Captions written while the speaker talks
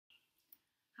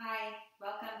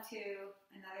welcome to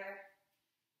another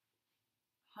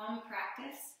home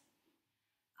practice.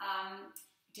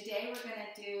 Today we're going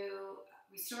to do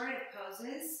restorative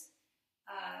poses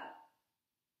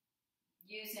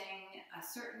using a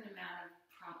certain amount of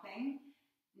propping.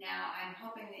 Now I'm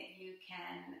hoping that you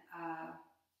can,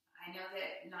 I know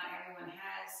that not everyone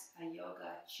has a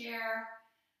yoga chair,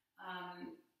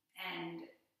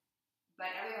 but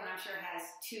everyone I'm sure has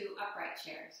two upright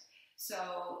chairs.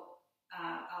 So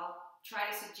I'll try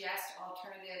to suggest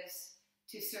alternatives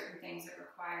to certain things that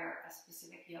require a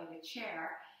specific yoga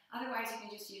chair. Otherwise, you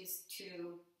can just use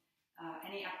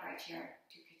any upright chair,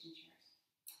 two kitchen chairs.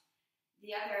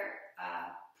 The other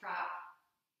prop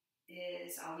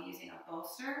is I'll be using a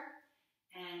bolster,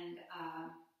 and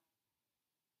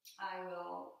I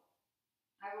will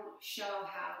show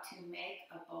how to make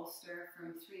a bolster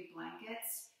from 3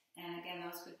 blankets. And again,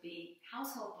 those would be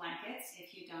household blankets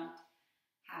if you don't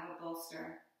have a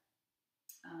bolster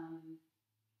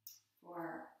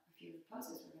for a few of the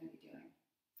poses we're going to be doing.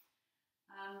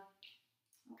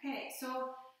 Okay,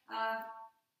 so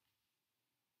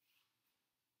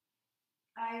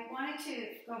I wanted to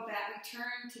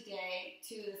return today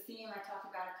to the theme I talked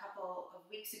about a couple of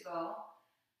weeks ago,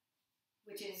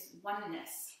 which is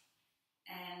oneness.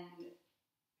 And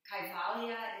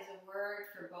Kaivalya is a word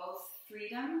for both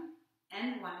freedom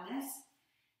and oneness.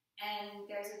 And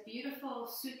there's a beautiful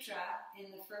sutra in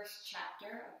the first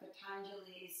chapter of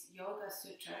Patanjali's Yoga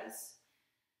Sutras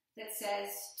that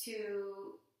says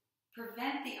to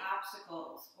prevent the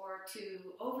obstacles or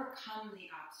to overcome the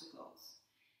obstacles.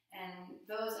 And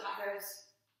there's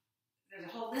a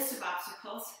whole list of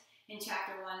obstacles in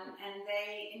chapter 1, and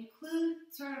they include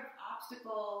sort of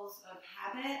obstacles of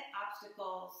habit,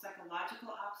 obstacles, psychological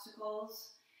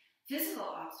obstacles, physical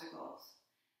obstacles.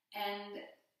 And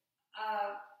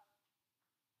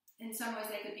in some ways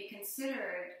they could be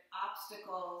considered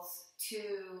obstacles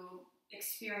to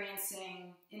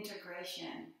experiencing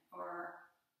integration or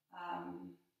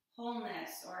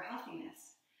wholeness or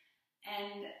healthiness.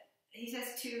 And he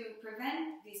says to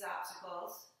prevent these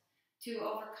obstacles, to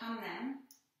overcome them,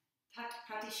 tat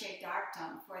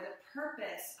pratishedartam, for the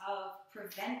purpose of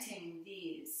preventing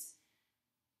these,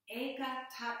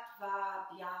 Eka-tattva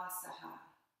abhyasaḥ.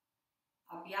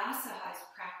 Abhyasaḥ is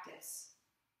practice.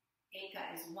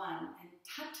 Eka is one, and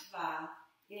tattva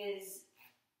is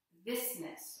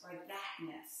thisness or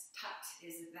thatness. Tat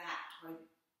is that or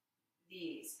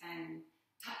these, and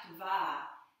tattva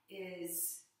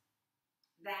is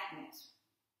thatness,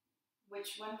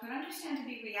 which one could understand to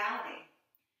be reality.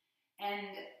 And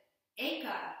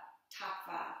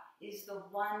Eka-tattva is the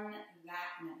one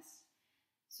thatness.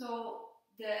 So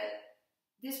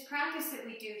this practice that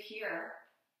we do here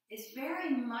is very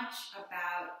much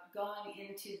about going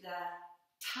into the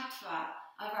tattva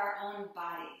of our own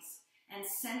bodies and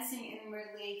sensing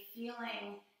inwardly,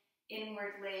 feeling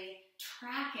inwardly,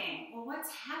 tracking, well,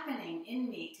 what's happening in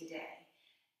me today?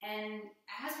 And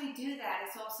as we do that,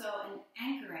 it's also an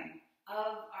anchoring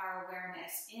of our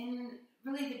awareness in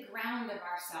really the ground of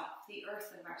ourself, the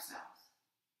earth of ourselves.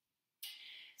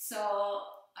 So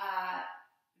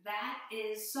that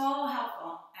is so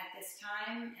helpful at this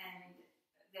time, and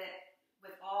that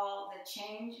with all the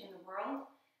change in the world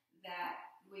that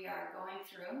we are going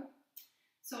through.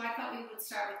 So I thought we would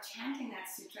start with chanting that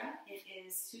sutra. It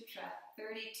is Sutra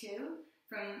 32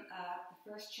 from the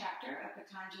first chapter of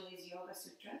Patanjali's Yoga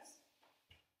Sutras.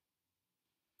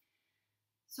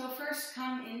 So first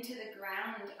come into the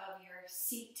ground of your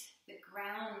seat, the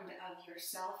ground of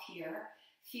yourself here.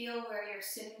 Feel where your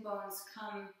sitting bones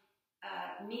come,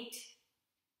 meet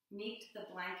the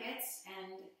blankets,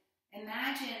 and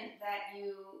imagine that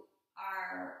you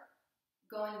are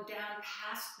going down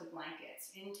past the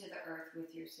blankets into the earth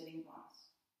with your sitting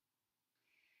bones.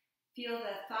 Feel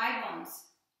the thigh bones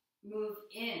move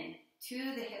in to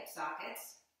the hip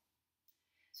sockets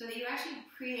so that you actually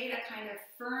create a kind of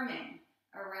firming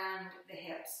around the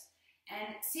hips.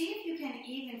 And see if you can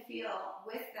even feel,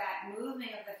 with that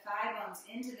movement of the thigh bones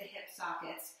into the hip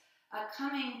sockets,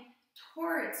 coming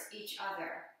towards each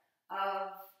other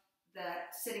of the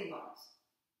sitting bones.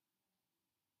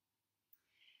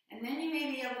 And then you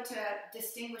may be able to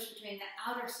distinguish between the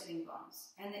outer sitting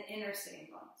bones and the inner sitting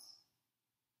bones.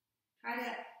 Try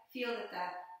to feel that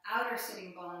the outer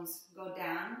sitting bones go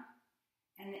down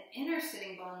and the inner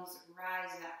sitting bones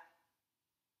rise up.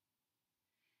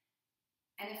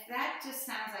 And if that just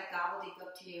sounds like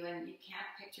gobbledygook to you and you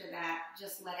can't picture that,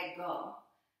 just let it go.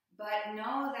 But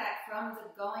know that from the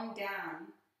going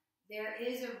down, there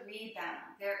is a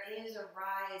rebound, there is a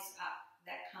rise up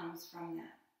that comes from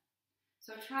that.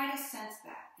 So try to sense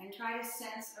that, and try to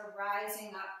sense a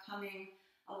rising up coming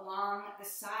along the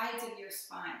sides of your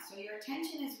spine. So your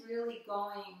attention is really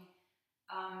going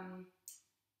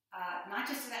not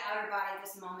just to the outer body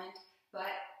this moment,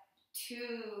 but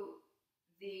to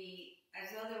as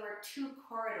though there were two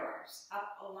corridors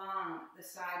up along the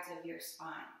sides of your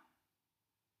spine.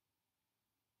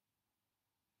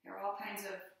 There are all kinds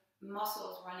of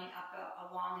muscles running up,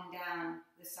 along and down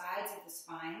the sides of the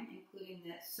spine, including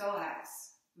the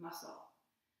psoas muscle.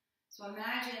 So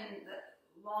imagine the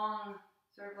long,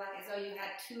 sort of like as though you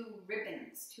had two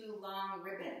long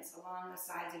ribbons along the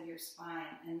sides of your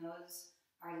spine, and those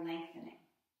are lengthening.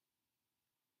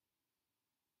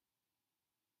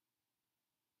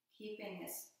 Keeping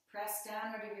this pressed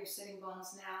downward of your sitting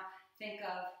bones now, think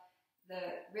of the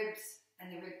ribs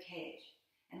and the rib cage,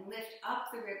 and lift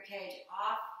up the rib cage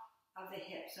off of the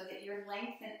hips so that you're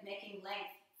making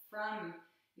length from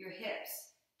your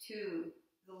hips to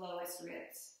the lowest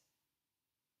ribs.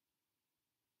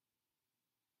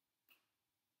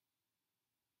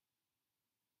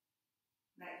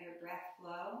 Let your breath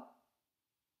flow.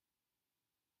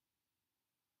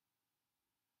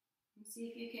 And see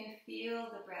if you can feel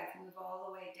the breath move all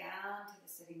the way down to the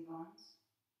sitting bones.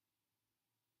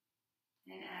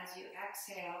 And as you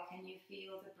exhale, can you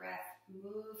feel the breath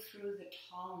move through the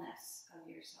tallness of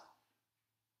yourself?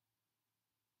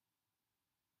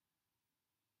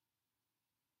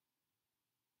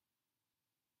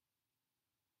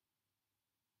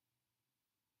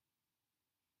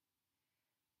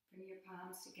 Bring your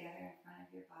palms together in front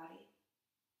of your body.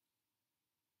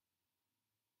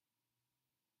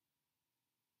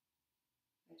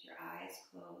 Let your eyes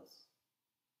close.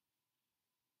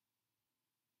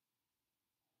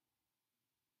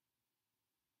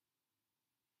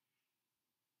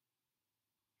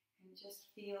 And just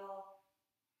feel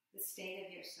the state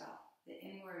of yourself, the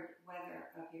inward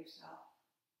weather of yourself.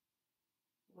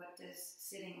 What does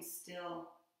sitting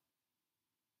still,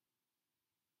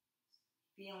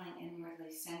 feeling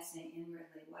inwardly, sensing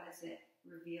inwardly, what does it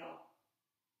reveal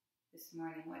this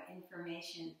morning? What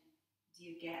information do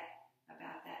you get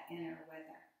about that inner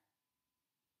weather?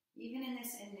 Even in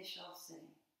this initial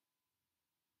sitting.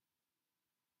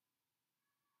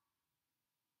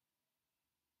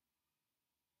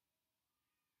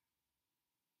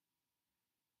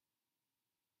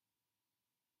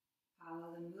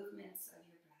 Follow the movements of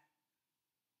your breath.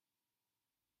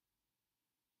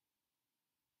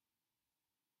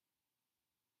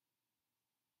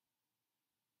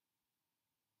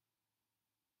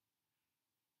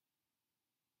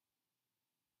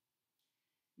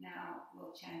 Now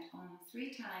we'll chant Om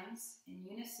 3 times in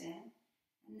unison,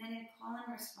 and then in call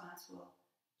and response we'll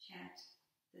chant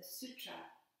the sutra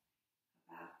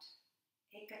about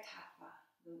Eka-tattva,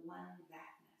 the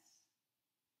one-thatness.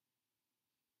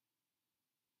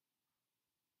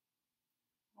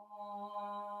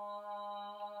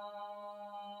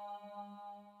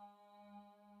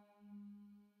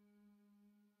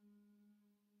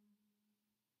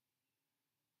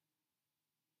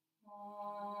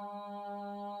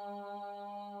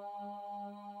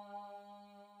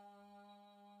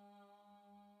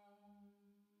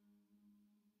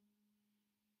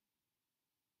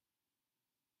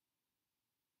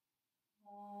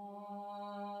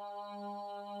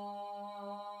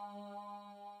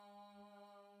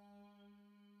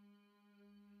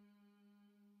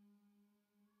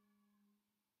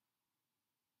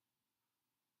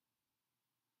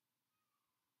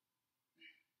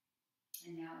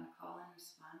 And now in call and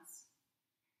response.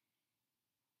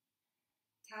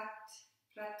 Tat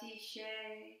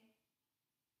pratishe,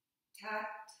 tat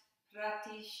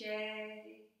pratishe,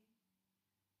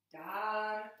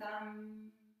 dartam,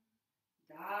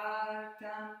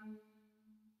 dartam,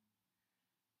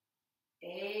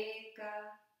 eka,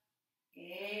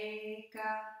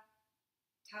 eka,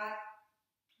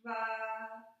 tattva,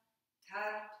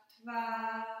 tattva,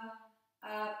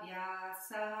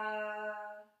 abhyasaḥ,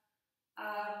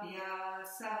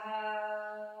 abhyasaḥ,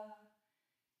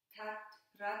 tat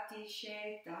pratishe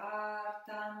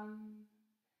dartam,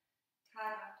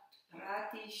 tat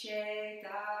pratishe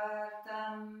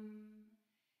dartam,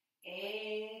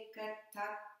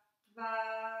 Eka-tattva,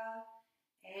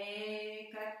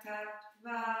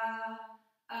 Eka-tattva,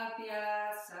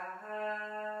 abhyasaḥ,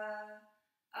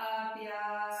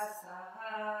 abhyasaḥ,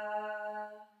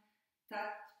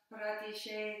 tat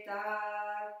pratishe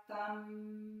dartam,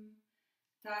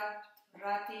 tat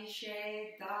pratishe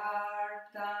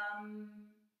dartam,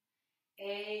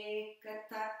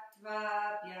 Eka-tattva,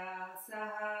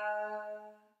 abhyasaḥ,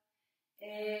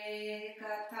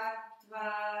 Eka-tattva,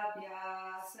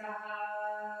 abhyasaḥ,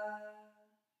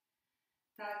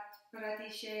 tat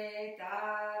pratishe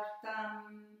dartam,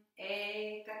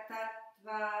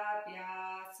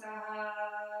 abhyasaḥ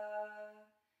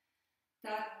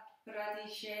tat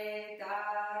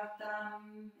pratishedartam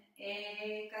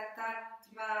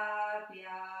eka-tattva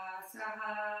abhyasaḥ.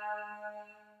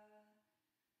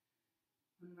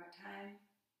 One more time.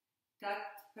 Tat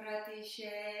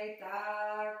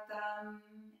pratishedartam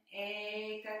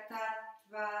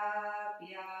eka-tattva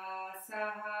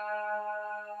abhyasaḥ.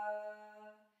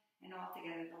 And all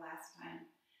together the last time.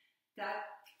 Tat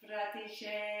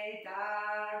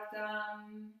pratishedartam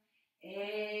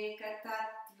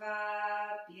eka-tattva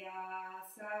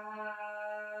abhyasaḥ.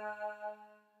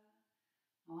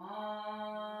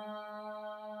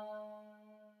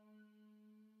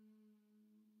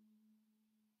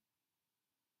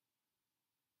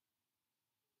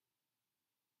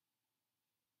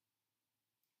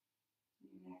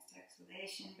 Next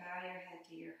exhalation, bow your head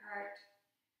to your heart.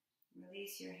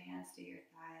 Release your hands to your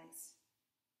thighs.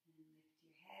 And lift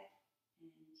your head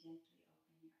and gently open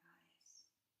your eyes.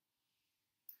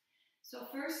 So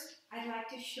first, I'd like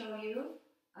to show you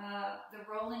the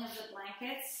rolling of the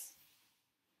blankets.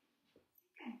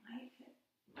 I think I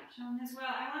might have shown this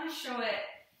well. I want to show it.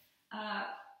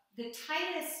 The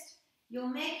tightest, you'll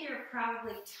make your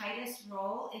probably tightest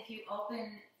roll if you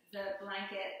open the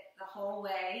blanket the whole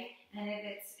way, and if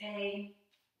it's a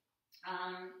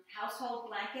household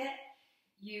blanket,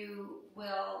 you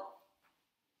will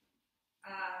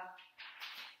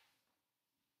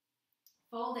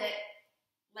fold it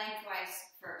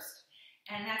lengthwise first,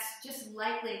 and that's just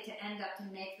likely to end up to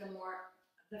make the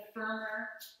firmer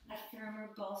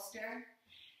bolster.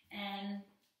 And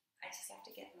I just have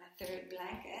to get my third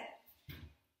blanket.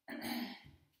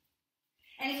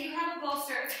 And if you have a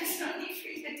bolster, there's no need for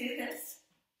you to do this.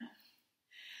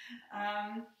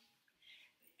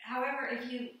 However,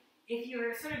 if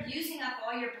you're sort of using up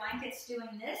all your blankets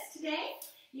doing this today,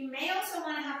 you may also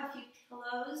want to have a few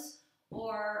pillows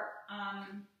or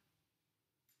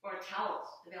towels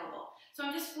available. So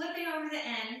I'm just flipping over the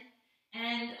end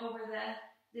and over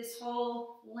this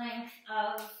whole length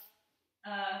of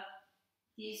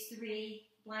these three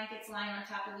blankets lying on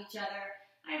top of each other.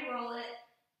 I roll it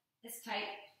as tight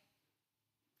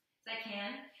as I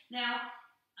can. Now,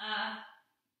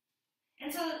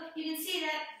 and so you can see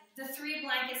that the three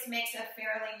blankets makes a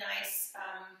fairly nice,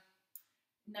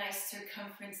 nice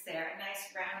circumference there, a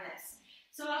nice roundness.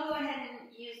 So I'll go ahead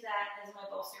and use that as my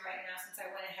bolster right now, since I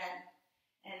went ahead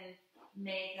and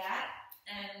made that.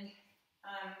 And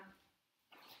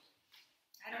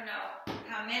I don't know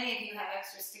how many of you have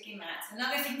extra sticky mats.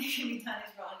 Another thing that can be done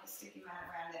is rolling the sticky mat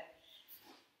around it.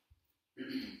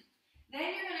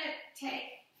 Then you're going to take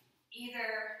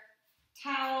either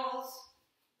towels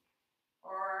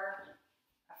or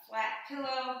a flat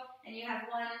pillow, and you have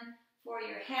one for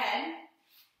your head.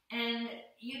 And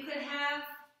you could have,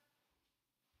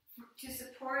 to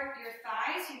support your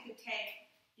thighs,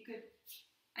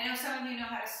 I know some of you know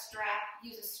how to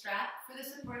use a strap for the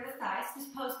support of the thighs. This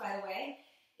pose, by the way,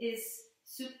 is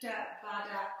Supta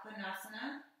Baddha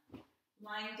Konasana,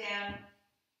 lying down.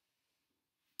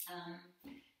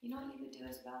 You know what you could do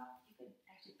as well? You could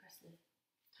actually press the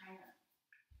timer.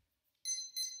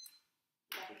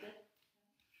 Would that be good?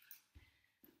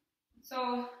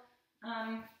 So,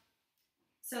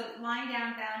 lying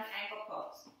down, bound ankle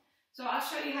pose. So I'll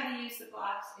show you how to use the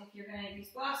blocks if you're going to use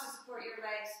blocks to support your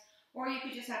legs, or you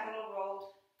could just have little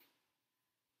rolled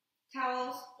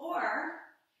towels, or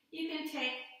you can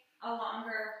take a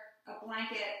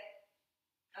blanket,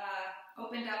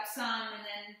 opened up some and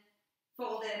then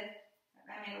folded.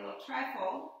 I made a little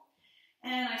trifold,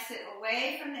 and I sit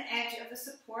away from the edge of the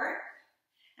support,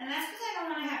 and that's because I don't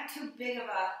want to have too big of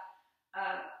a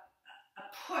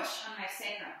push on my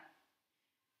sacrum.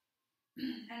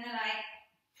 And then I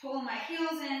pull my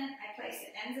heels in, I place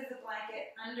the ends of the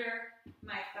blanket under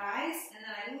my thighs, and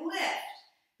then I lift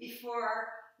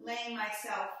before laying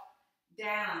myself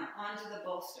down onto the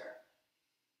bolster.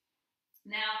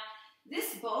 Now,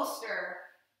 this bolster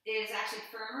is actually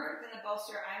firmer than the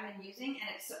bolster I've been using, and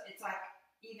it's like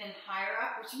even higher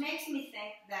up, which makes me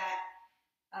think that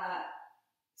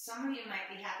some of you might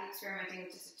be happy experimenting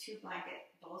with just a 2-blanket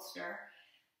bolster.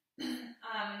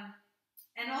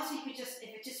 And also, you could just,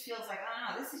 if it just feels like, oh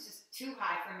no, this is just too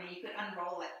high for me, you could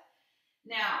unroll it.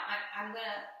 Now, I'm going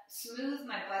to smooth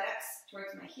my buttocks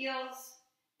towards my heels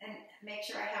and make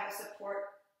sure I have a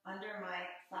support under my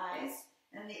thighs.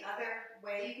 And the other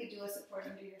way you could do a support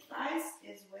under your thighs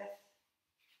is with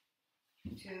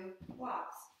 2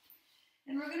 blocks.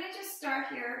 And we're going to just start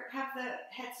here, have the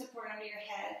head support under your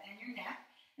head and your neck.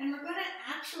 And we're going to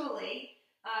actually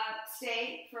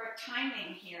stay for a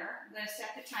timing here. I'm going to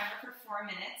set the timer for 4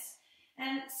 minutes.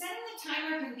 And setting the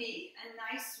timer can be a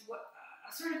nice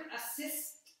sort of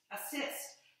assist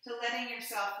to letting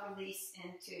yourself release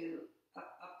into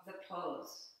the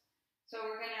pose. So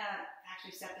we're going to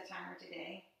actually set the timer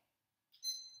today.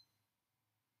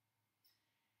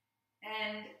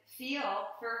 And feel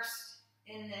first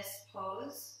in this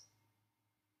pose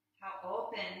how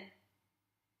open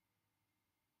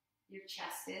your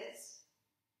chest is,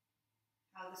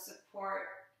 how the support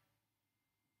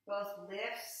both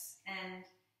lifts and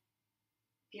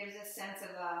gives a sense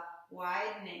of a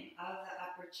widening of the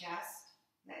upper chest.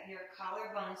 Let your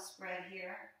collarbones spread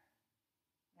here.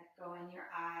 Let go in your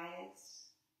eyes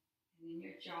and in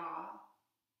your jaw.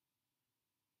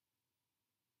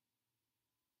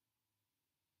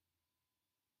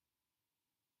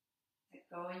 Let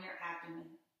go in your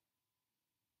abdomen.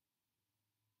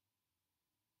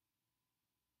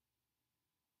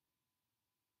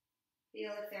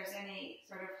 Feel if there's any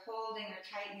sort of holding or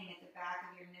tightening at the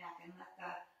back of your neck, and let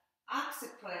the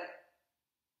occiput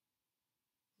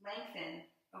lengthen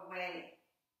away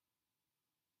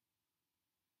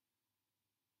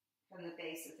from the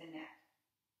base of the neck.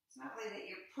 It's not really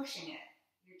that you're pushing it,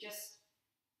 you're just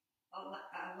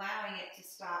allowing it to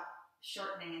stop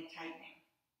shortening and tightening.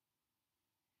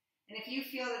 And if you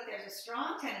feel that there's a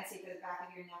strong tendency for the back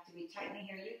of your neck to be tightening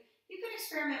here, you can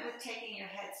experiment with taking your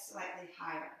head slightly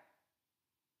higher.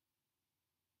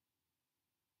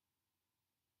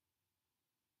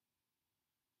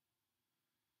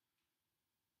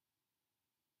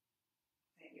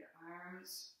 Let your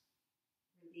arms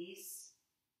release,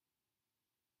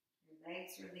 your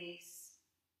legs release.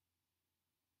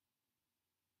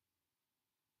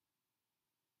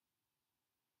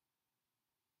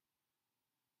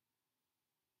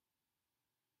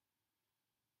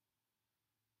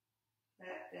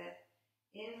 Let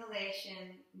the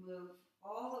inhalation move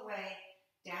all the way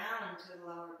down to the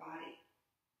lower body.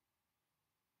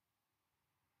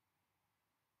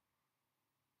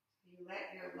 You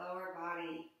let your lower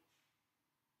body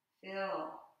fill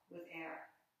with air,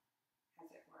 as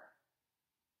it were.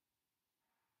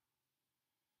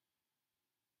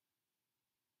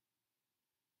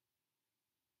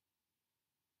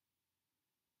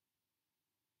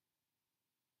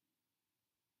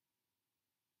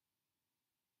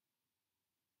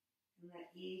 And let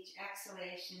each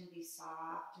exhalation be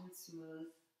soft and smooth.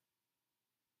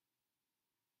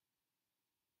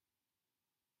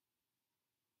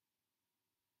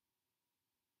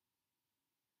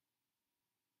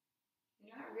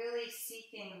 You're not really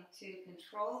seeking to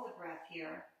control the breath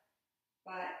here,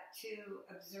 but to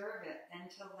observe it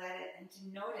and to let it and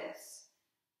to notice,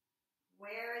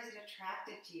 where is it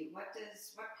attracted to you? What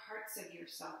parts of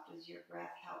yourself does your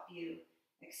breath help you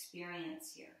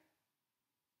experience here?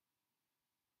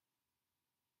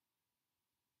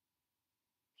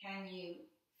 Can you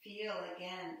feel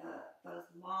again those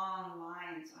long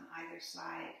lines on either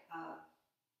side of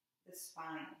the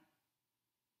spine?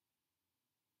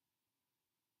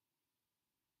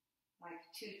 Like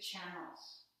two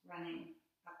channels running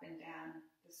up and down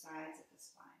the sides of the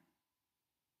spine.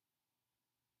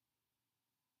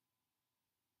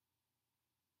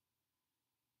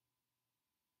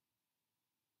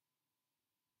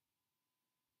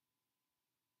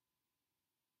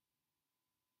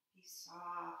 Be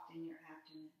soft in your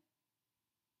abdomen.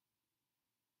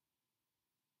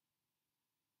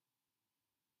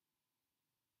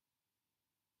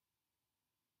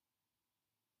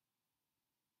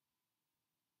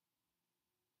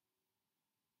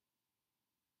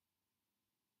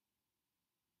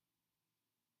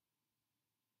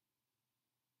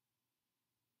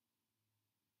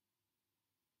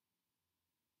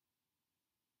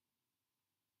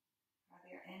 Are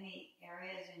there any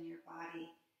areas in your body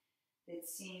that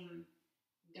seem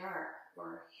dark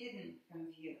or hidden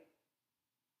from view?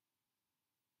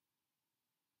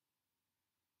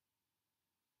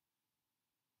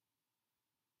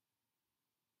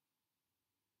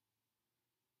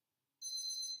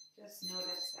 Just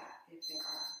notice that if there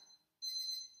are.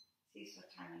 See, so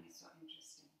timing is so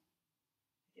interesting.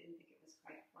 I didn't think it was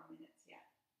quite 4 minutes yet.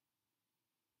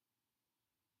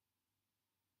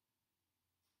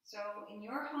 So in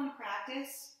your home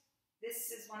practice, this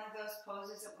is one of those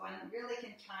poses that one really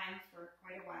can time for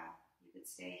quite a while. You could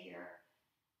stay here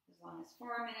as long as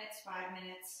 4 minutes, 5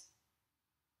 minutes.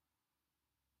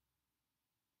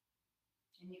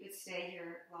 And you could stay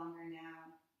here longer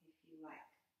now if you like.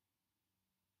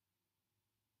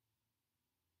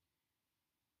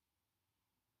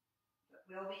 But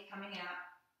we'll be coming out,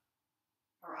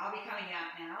 or I'll be coming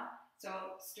out now. So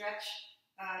stretch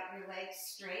your legs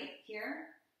straight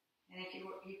here. And if you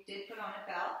did put on a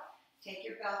belt, take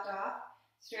your belt off,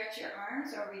 stretch your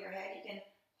arms over your head. You can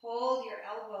hold your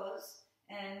elbows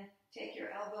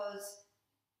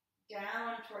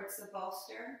towards the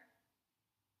bolster.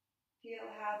 Feel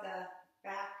how the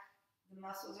back, the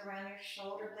muscles around your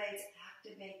shoulder blades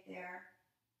activate there.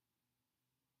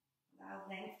 Allow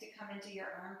length to come into your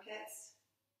armpits.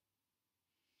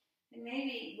 And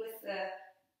maybe with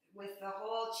the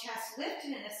whole chest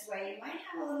lifted in this way, you might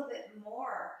have a little bit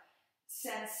more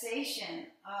sensation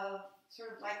of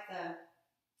sort of like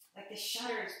the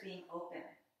shutters being open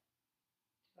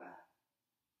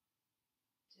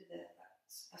to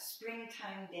a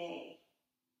springtime day.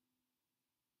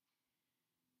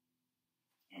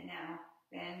 And now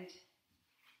bend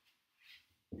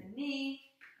the knee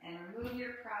and remove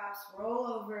your props. Roll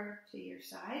over to your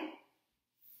side.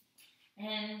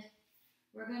 And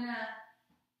we're going to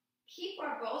keep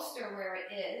our bolster where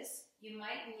it is. You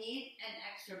might need an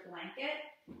extra blanket.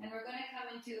 And we're going to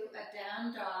come into a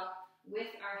down dog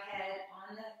with our head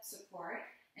on the support.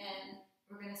 And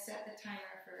we're going to set the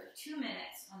timer for 2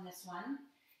 minutes on this one.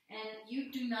 And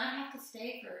you do not have to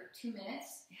stay for 2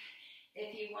 minutes.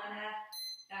 If you want to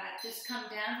just come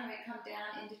down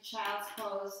into child's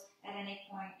pose at any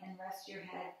point and rest your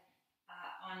head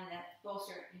on the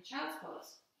bolster in child's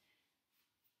pose.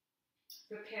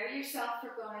 Prepare yourself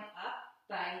for going up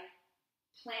by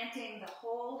planting the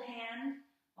whole hand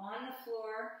on the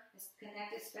floor.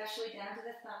 Connect especially down to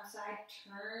the thumb side.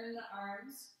 Turn the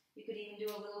arms. You could even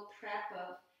do a little prep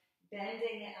of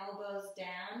bending the elbows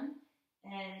down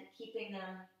and keeping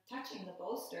them touching the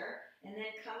bolster. And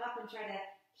then come up and try to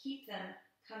keep them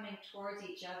coming towards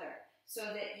each other so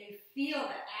that you feel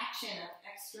the action of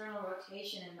external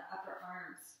rotation in the upper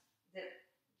arms that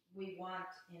we want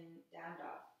in down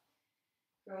dog.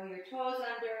 Grow your toes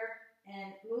under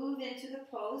and move into the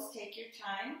pose. Take your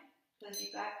time because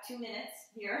you've got 2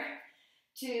 minutes here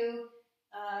to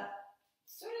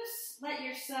sort of let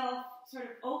yourself sort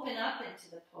of open up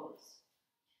into the pose.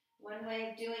 One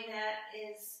way of doing that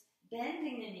is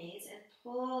bending the knees and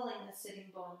pulling the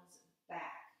sitting bones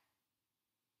back.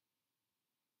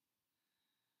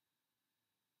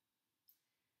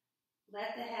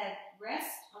 Let the head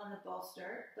rest on the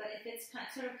bolster, but if it's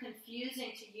sort of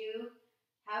confusing to you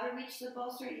how to reach the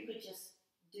bolster, you could just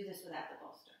do this without the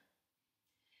bolster.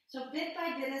 So bit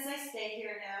by bit as I stay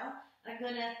here now, I'm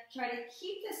going to try to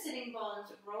keep the sitting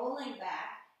bones rolling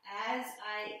back as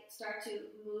I start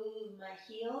to move my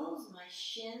heels, my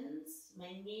shins,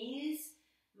 my knees,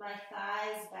 my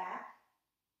thighs back.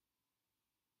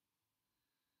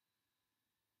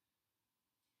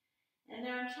 And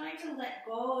now I'm trying to let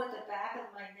go at the back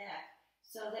of my neck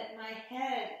so that my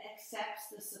head accepts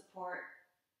the support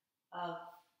of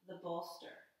the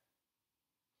bolster.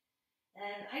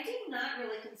 And I do not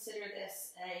really consider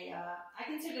this I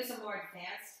consider this a more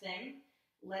advanced thing,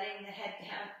 letting the head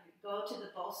down, go to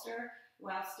the bolster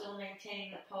while still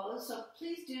maintaining the pose. So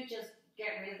please do just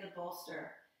get rid of the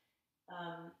bolster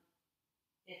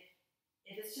if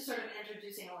it's just sort of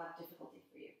introducing a lot of difficulty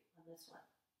for you on this one.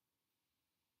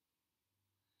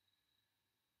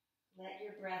 Let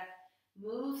your breath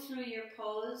move through your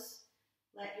pose.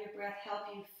 Let your breath help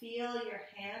you feel your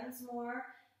hands more,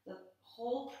 the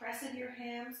whole press of your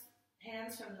hands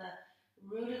from the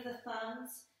root of the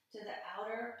thumbs to the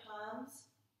outer palms.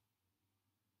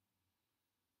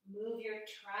 Move your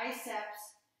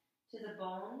triceps to the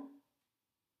bone.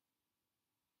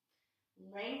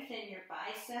 Lengthen your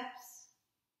biceps.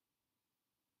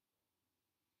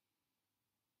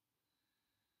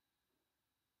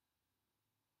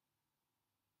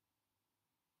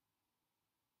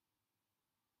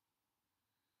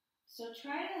 So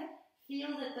try to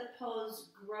feel that the pose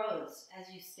grows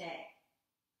as you stay.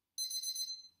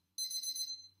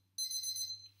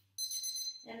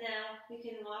 And now we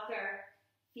can walk our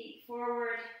feet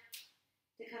forward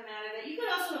to come out of it. You could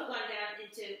also have gone down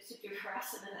into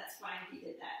Sukhasana, that's fine if you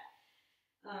did that.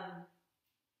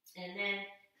 And then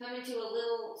come into a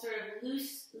little sort of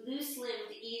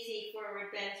loose-limbed, easy forward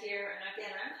bend here. And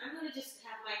again, I'm going to just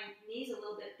have my knees a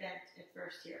little bit bent at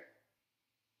first here.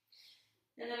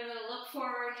 And then I'm going to look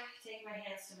forward, take my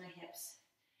hands to my hips,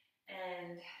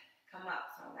 and come up.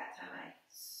 So that time I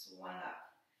swung up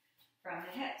from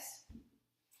the hips.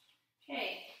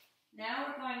 Okay, now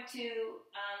we're going to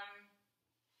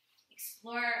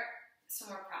explore some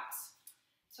more props.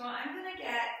 So I'm going to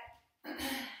get, this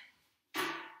is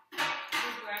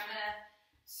where I'm going to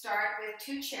start with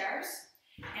 2 chairs.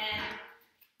 And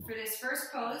for this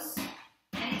first pose,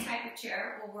 any type of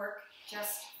chair will work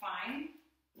just fine.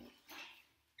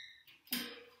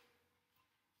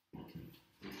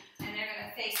 And they're going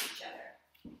to face each other.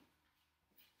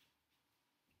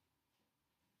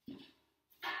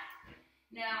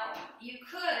 Now, you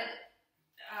could,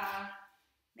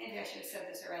 maybe I should have said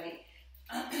this already,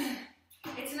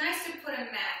 It's nice to put a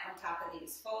mat on top of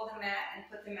these. Fold the mat and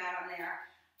put the mat on there.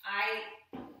 I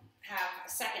have a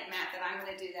second mat that I'm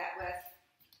going to do that with.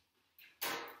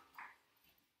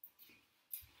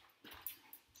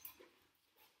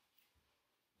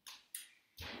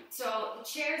 So the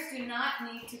chairs do not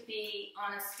need to be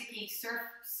on a sticky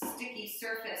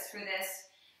surface for this,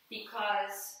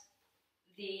 because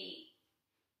the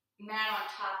mat on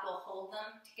top will hold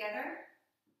them together.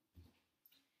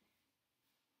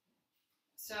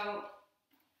 So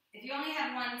if you only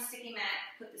have one sticky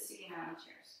mat, put the sticky mat on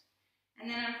chairs. And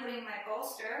then I'm putting my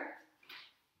bolster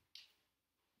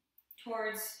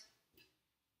towards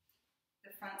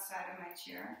the front side of my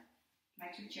chair, my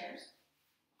two chairs.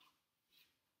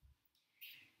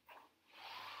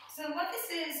 So what this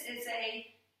is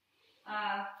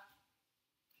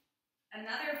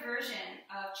another version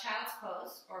of child's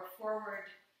pose, or forward,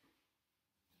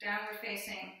 downward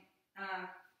facing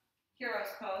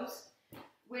hero's pose,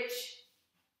 which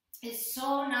is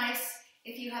so nice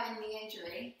if you have a knee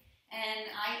injury.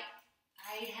 And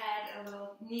I had a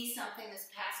little knee something this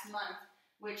past month,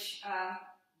 which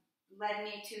led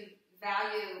me to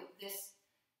value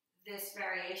this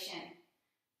variation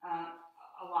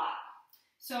a lot.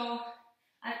 So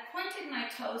I've pointed my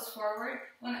toes forward.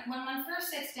 When one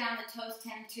first sits down, the toes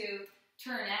tend to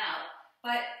turn out,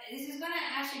 but this is going to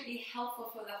actually be helpful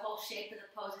for the whole shape of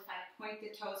the pose if I point the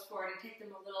toes forward and take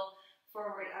them a little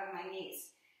forward of my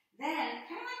knees. Then,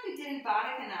 kind of like we did in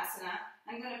Baddha-Konasana,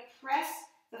 I'm going to press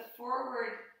the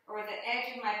forward or the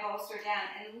edge of my bolster down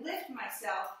and lift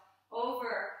myself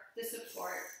over the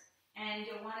support. And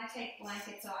you'll want to take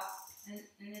blankets off, and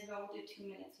then we'll do 2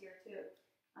 minutes here too.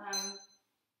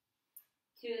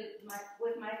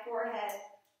 With my forehead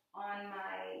on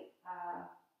my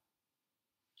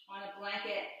on a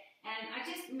blanket, and I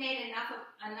just made enough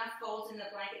folds in the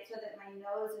blanket so that my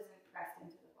nose isn't pressed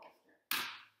into the bolster.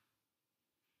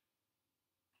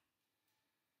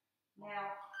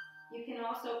 Now, you can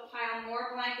also pile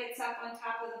more blankets up on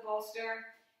top of the bolster.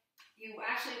 You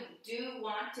actually do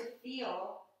want to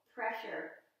feel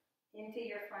pressure into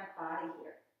your front body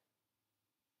here.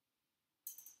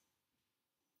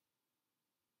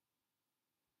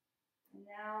 And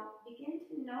now begin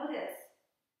to notice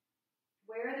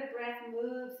where the breath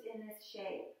moves in this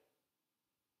shape.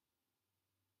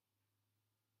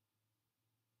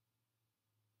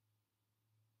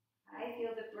 I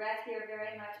feel the breath here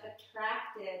very much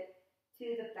attracted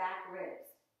to the back ribs,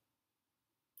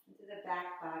 and to the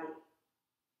back body.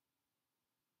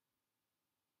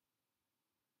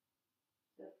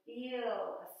 So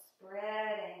feel a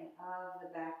spreading of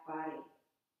the back body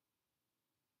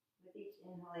with each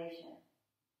inhalation.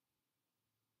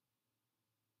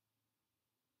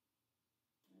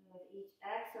 And with each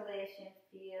exhalation,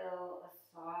 feel a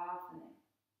softening.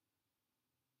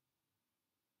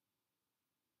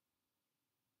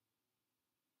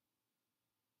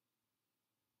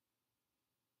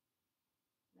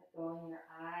 Let go in your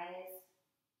eyes.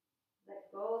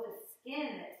 Let go of the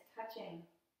skin that's touching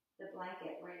the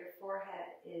blanket where your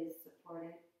forehead is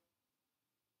supported.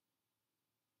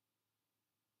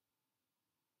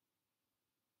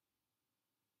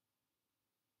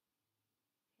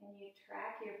 Can you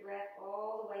track your breath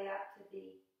all the way up to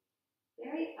the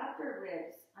very upper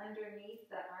ribs underneath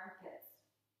the armpits?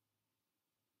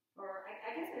 Or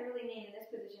I guess I really mean in this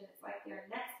position, it's like they're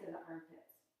next to the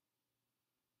armpits.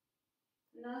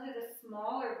 And those are the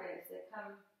smaller ribs that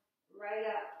come right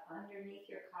up underneath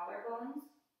your collarbones.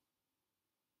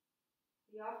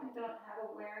 We often don't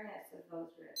have awareness of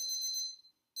those ribs.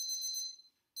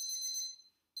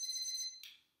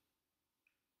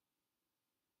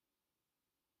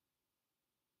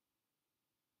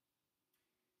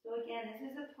 So again,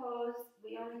 this is a pose.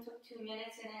 We only took 2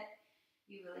 minutes in it.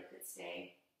 You really could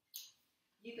stay.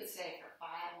 You could stay for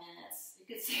 5 minutes. You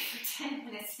could stay for 10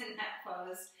 minutes in that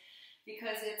pose,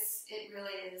 because it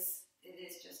really is. It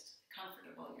is just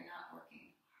comfortable. You're not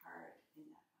working hard in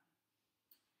that one.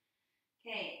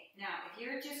 Okay. Now, if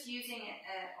you're just using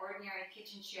an ordinary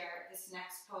kitchen chair, this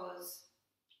next pose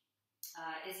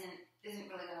isn't really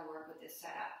going to work with this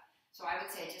setup. So I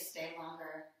would say just stay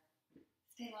longer,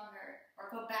 or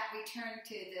go back, return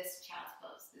to this child's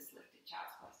pose, this lifted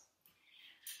child's pose.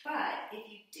 But if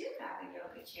you do have a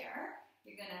yoga chair,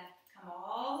 you're going to come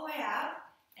all the way out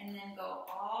and then go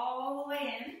all the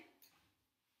way in.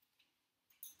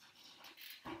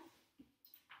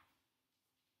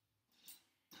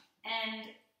 And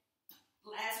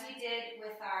as we did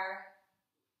with our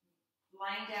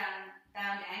lying down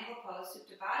bound ankle pose,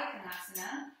 Supta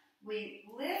Baddha-Konasana, we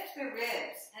lift the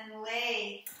ribs and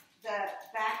lay the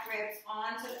back ribs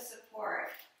onto the support.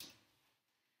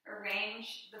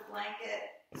 arrange the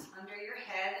blanket under your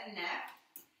head and neck.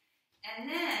 And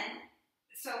then,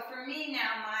 so for me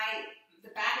now, the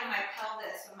back of my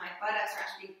pelvis and my buttocks are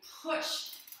actually being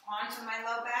pushed onto my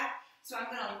low back. So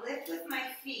I'm going to lift with my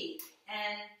feet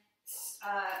and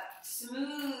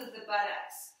smooth the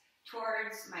buttocks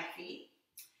towards my feet.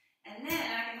 And then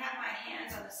I can have my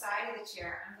hands on the side of the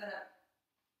chair. I'm going to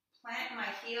plant my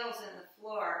heels in the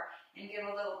floor and give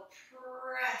a little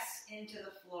press into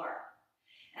the floor.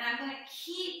 And I'm going to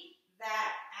keep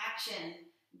that action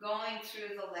going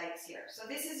through the legs here. So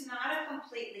this is not a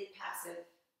completely passive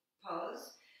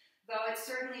pose, though it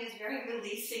certainly is very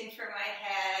releasing for my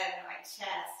head and my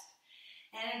chest.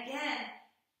 And again,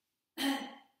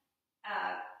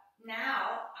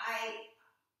 now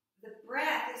the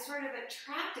breath is sort of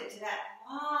attracted to that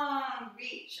long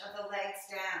reach of the legs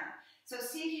down. So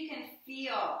see if you can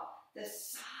feel the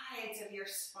sides of your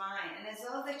spine, and as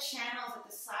though the channels at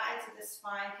the sides of the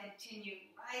spine continue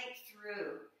right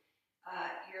through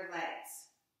your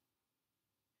legs.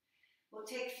 We'll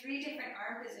take 3 different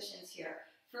arm positions here.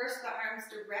 First, the arms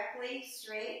directly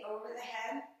straight over the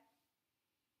head.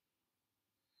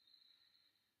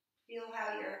 Feel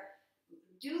how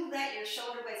do let your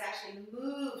shoulder blades actually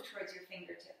move towards your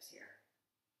fingertips here.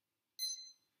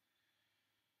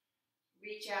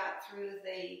 Reach out through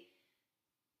the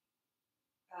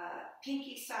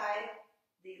pinky side,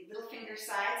 the little finger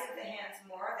sides of the hands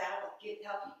more. That'll help you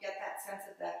get that sense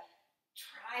of the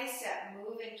tricep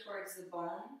moving towards the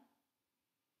bone.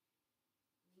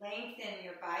 Lengthen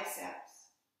your biceps.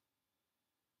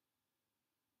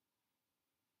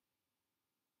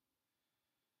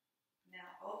 Now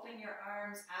open your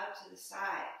arms out to the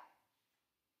side.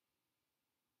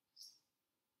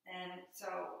 And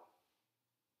so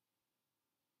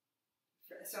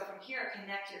from here,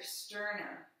 connect your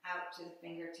sternum out to the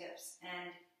fingertips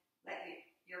and let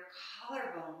your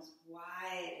collarbones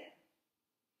widen.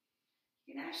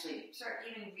 You can actually start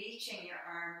even reaching your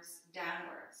arms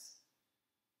downwards.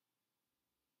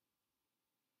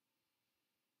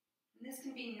 And this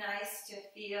can be nice to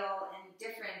feel in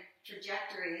different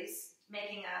trajectories,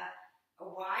 making a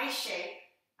Y shape.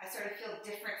 I sort of feel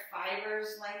different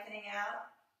fibers lengthening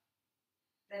out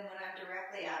than when I'm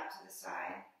directly out to the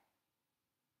side.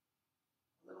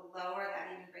 A little lower,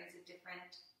 that even brings a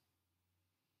different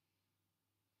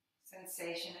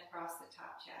sensation across the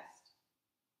top chest.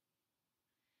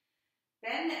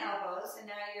 Bend the elbows, and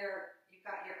now you've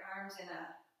got your arms in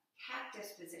a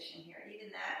cactus position here.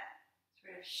 Even that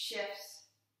sort of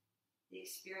shifts the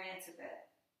experience a bit.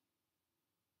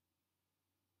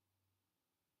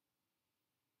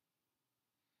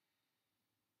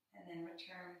 And then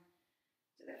return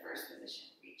to the first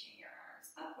position, reaching your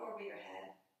arms up over your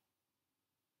head.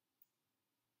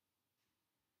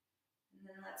 And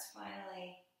then let's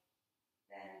finally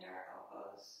bend our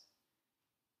elbows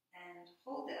and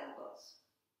hold the elbows.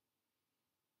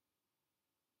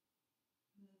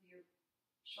 Move your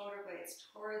shoulder blades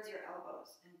towards your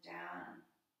elbows and down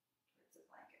towards the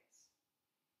blankets.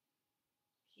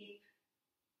 Keep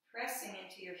pressing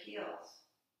into your heels.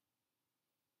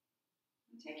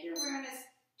 And take your awareness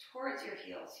towards your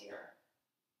heels here.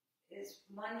 Is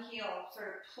one heel sort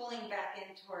of pulling back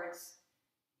in towards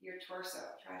your torso.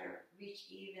 Try to reach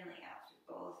evenly out through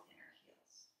both inner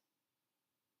heels.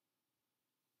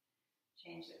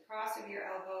 Change the cross of your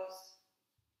elbows.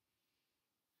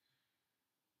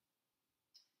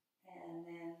 And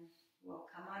then we'll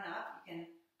come on up. You can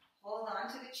hold on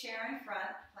to the chair in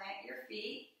front, plant your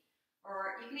feet,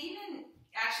 or you can even,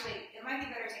 actually, it might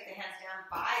be better to take the hands down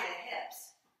by the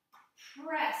hips.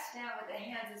 Press down with the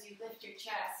hands as you lift your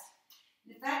chest.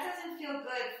 And if that doesn't feel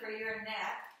good for your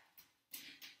neck,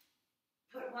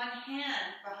 put one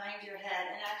hand behind your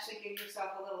head and actually give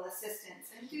yourself a little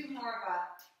assistance and do more of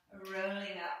a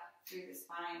rolling up through the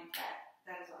spine.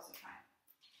 That is also fine.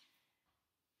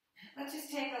 Let's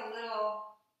just take a little.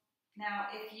 Now,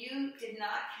 if you did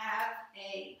not have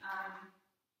a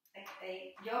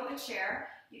yoga chair,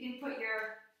 you can put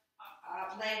your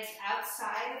legs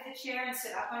outside of the chair and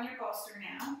sit up on your bolster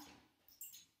now.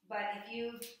 But if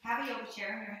you have a yoga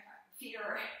chair and your feet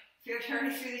are, if you're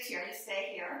turning through the chair, just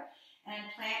stay here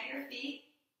and plant your feet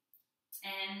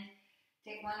and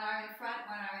take one arm in front,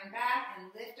 one arm in back,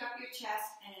 and lift up your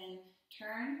chest and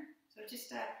turn. So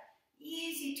just a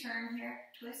easy turn here,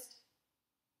 twist.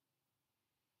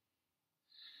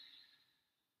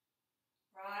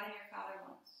 Broaden your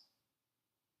collarbones.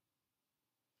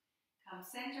 Come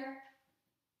center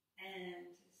and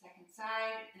to the second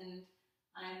side, and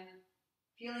I'm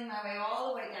feeling my way all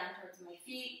the way down towards my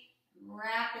feet. I'm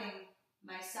wrapping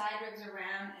my side ribs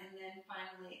around, and then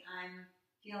finally I'm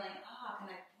feeling, oh, can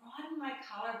I broaden my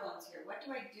collarbones here? What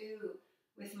do I do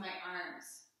with my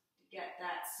arms to get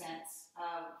that sense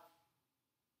of,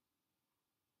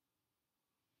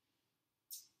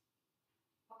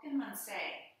 what can one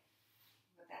say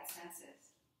what that sense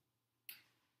is?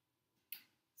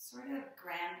 Sort of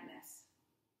grandness.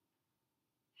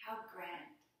 How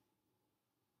grand.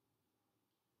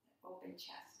 That open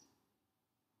chest.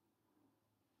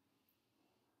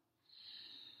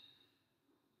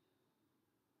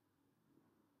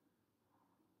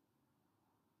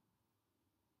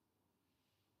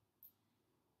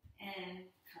 And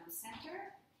come center.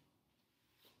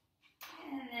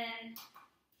 And then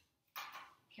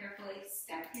carefully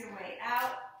step your way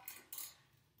out.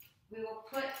 We will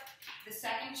put the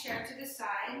second chair to the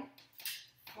side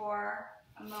for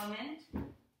a moment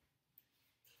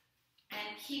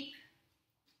and keep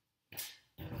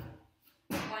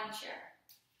one chair.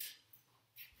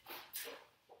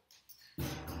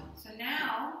 So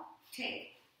now take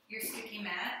your sticky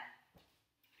mat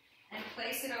and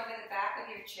place it over the back of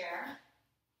your chair.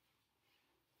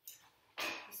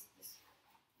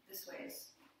 This way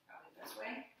is probably the best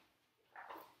way.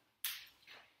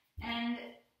 And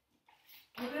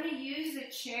we're going to use the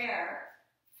chair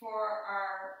for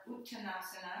our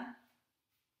Uttanasana.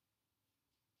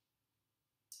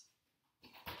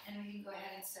 And we can go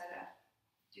ahead and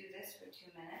do this for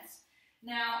 2 minutes.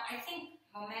 Now, I think,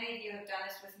 well, many of you have done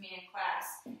this with me in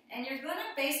class, and you're going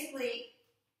to basically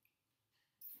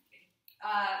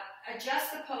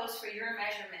adjust the pose for your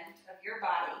measurement of your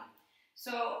body.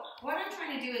 So what I'm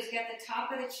trying to do is get the top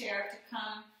of the chair to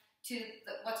come to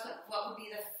what would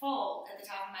be the fold at the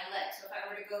top of my leg. So if I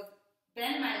were to go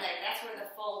bend my leg, that's where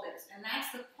the fold is. And that's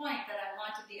the point that I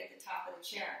want to be at the top of the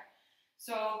chair.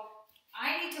 So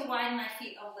I need to widen my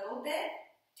feet a little bit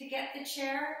to get the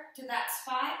chair to that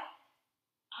spot.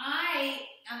 I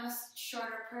am a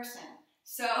shorter person,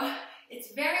 so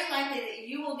it's very likely that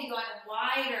you will be going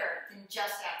wider than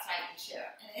just outside the chair.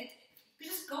 And you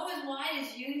just go as wide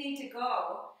as you need to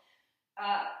go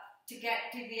to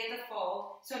be at the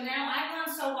fold. So now I've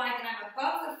gone so wide that I'm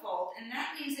above the fold, and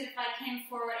that means that if I came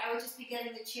forward, I would just be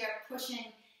getting the chair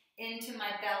pushing into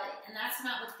my belly, and that's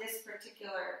not what this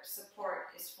particular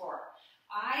support is for.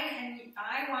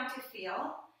 I want to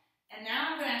feel, and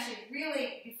now I'm going to actually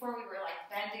really, before we were like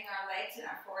bending our legs in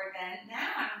our forward bend,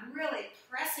 now I'm really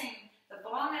pressing the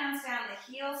ball mounts down, the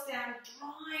heels down,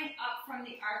 drawing up from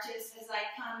the arches as I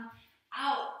come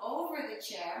out over the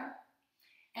chair.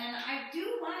 And I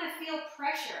do want to feel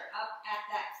pressure up at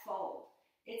that fold.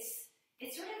 It's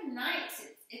sort of nice.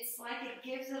 It's like it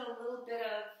gives it a little bit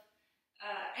of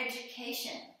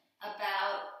education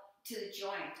to the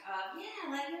joint of,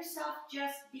 yeah, let yourself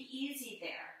just be easy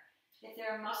there. If there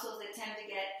are muscles that tend to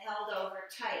get held over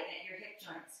tight at your hip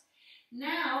joints.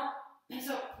 Now,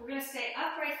 so we're going to stay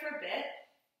upright for a bit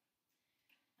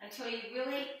until you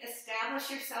really establish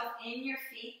yourself in your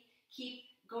feet. Keep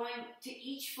going to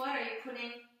each foot. Are you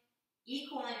putting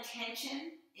equal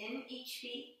intention in each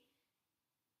feet?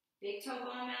 Big toe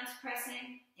ball mounts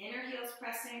pressing, inner heels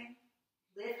pressing.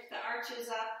 Lift the arches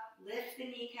up, lift the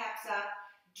kneecaps up.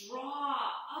 Draw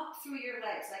up through your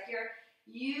legs like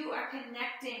you are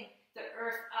connecting the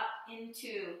earth up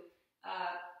into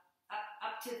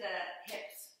up to the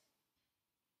hips.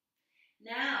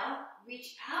 Now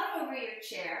reach out over your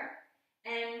chair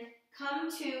and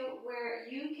come to where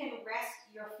you can rest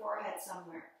your forehead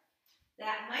somewhere.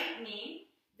 That might mean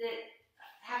that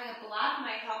having a block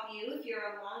might help you if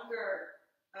you're a longer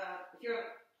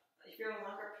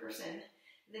person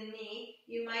than me.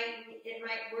 It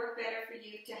might work better for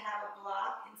you to have a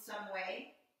block in some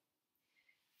way.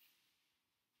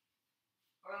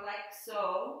 Or like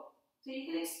so. So you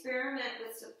can experiment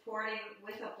with supporting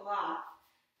with a block.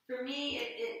 For me,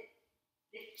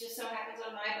 it just so happens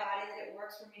on my body that it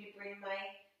works for me to bring my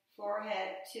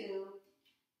forehead to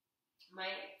my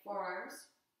forearms.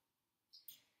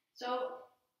 So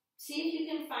see if you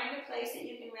can find a place that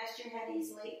you can rest your head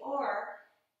easily or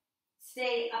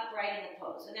stay upright in the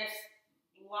pose. And there's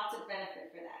lots of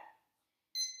benefit for that.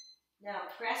 Now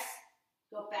press,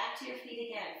 go back to your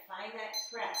feet again. Find that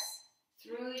press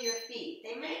through your feet.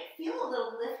 They may feel a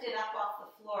little lifted up off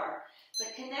the floor,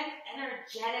 but connect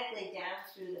energetically down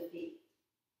through the feet.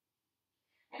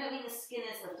 I don't mean the skin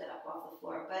is lifted up off the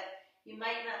floor, but you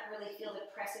might not really feel the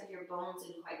press of your bones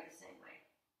in quite the same way.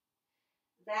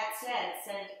 That said,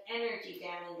 send energy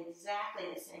down in exactly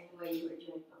the same way you were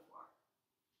doing before.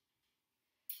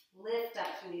 Lift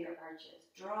up through your arches.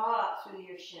 Draw up through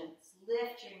your shins.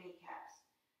 Lift your kneecaps.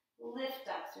 Lift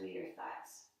up through your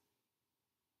thighs.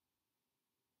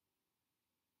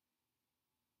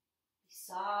 Be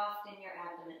soft in your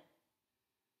abdomen.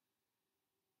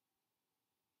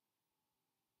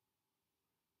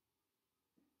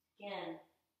 Again,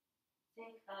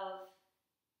 think of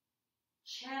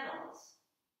channels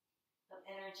of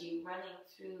energy running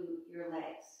through your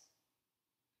legs.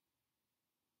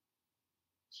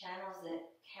 Channels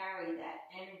that carry that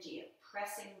energy of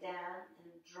pressing down and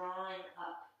drawing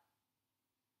up.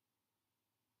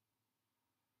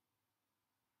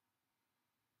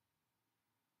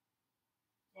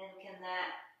 And can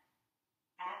that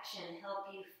action help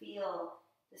you feel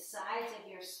the sides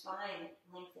of your spine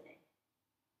lengthening?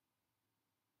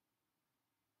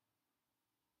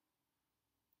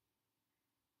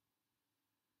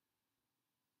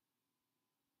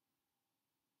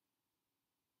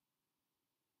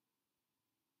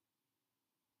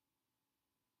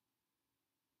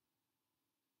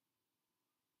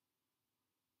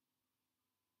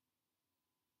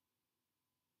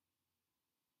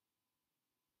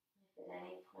 If at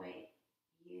any point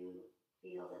you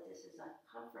feel that this is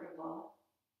uncomfortable,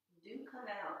 do come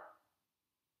out.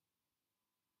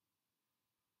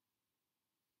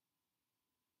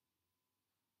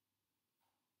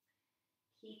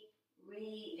 Keep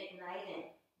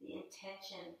reigniting the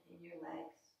intention in your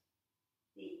legs,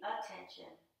 the attention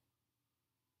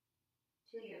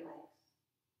to your legs.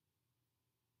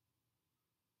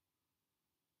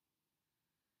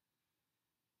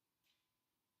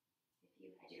 If you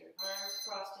had your arms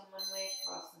crossed in one way,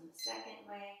 cross them the second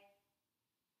way.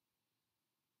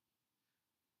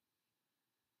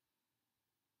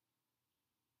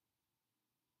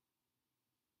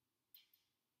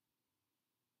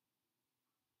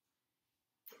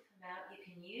 Out, you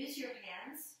can use your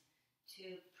hands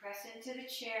to press into the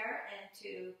chair and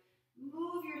to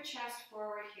move your chest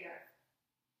forward here.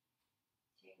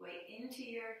 Take weight into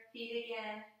your feet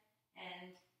again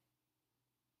and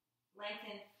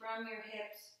lengthen from your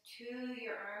hips to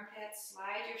your armpits.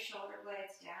 Slide your shoulder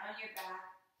blades down your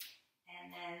back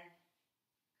and then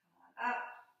come on up.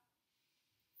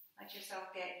 Let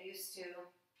yourself get used to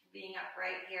being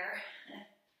upright here.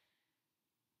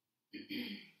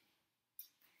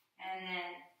 And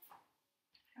then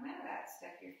come out of that,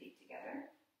 step your feet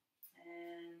together,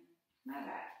 and come out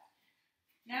of that.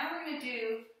 Now we're going to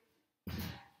do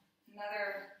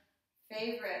another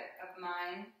favorite of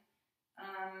mine,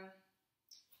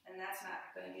 and that's not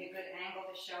going to be a good angle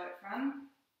to show it from.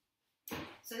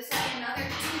 So this is another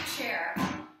two-chair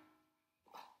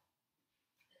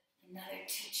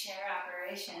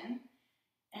operation,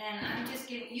 and I'm just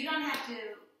giving, you don't have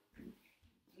to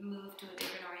move to a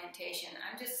different orientation.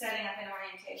 I'm just setting up an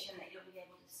orientation that you'll be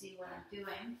able to see what I'm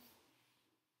doing.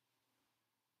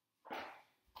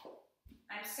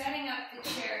 I'm setting up the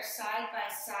chairs side by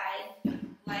side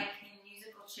like in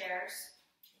musical chairs.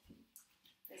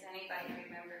 Does anybody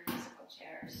remember musical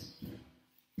chairs?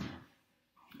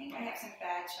 I think I have some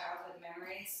bad childhood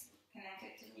memories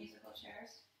connected to musical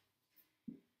chairs.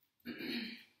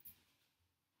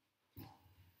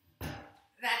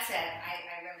 That said,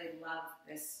 I really love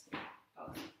this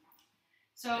pose.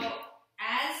 So,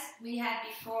 as we had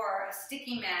before, a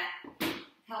sticky mat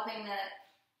helping the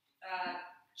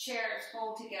chairs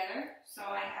hold together. So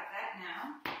I have that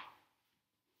now.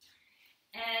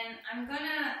 And I'm going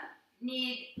to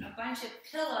need a bunch of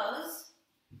pillows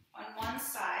on one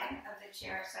side of the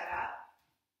chair set up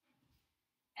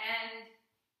and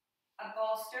a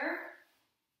bolster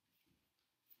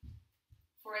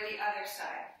for the other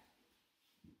side.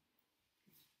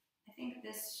 I think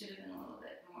this should have been a little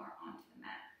bit more onto the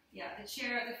mat. Yeah,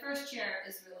 the first chair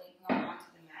is really more onto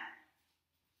the mat.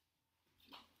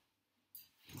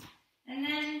 And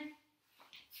then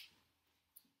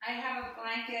I have a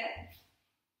blanket,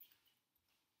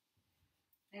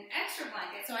 an extra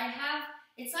blanket. So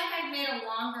it's like I've made a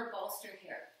longer bolster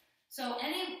here. So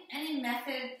any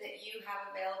method that you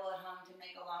have available at home to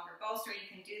make a longer bolster, you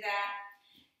can do that.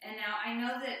 And now I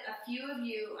know that a few of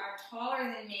you are taller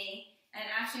than me and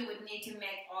actually would need to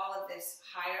make all of this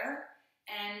higher.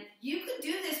 And you could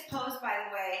do this pose, by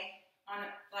the way, on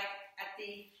like at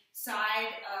the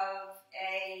side of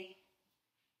a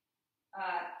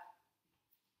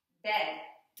bed,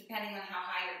 depending on how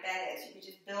high your bed is. You could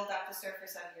just build up the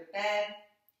surface of your bed.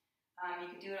 You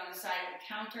could do it on the side of the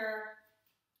counter.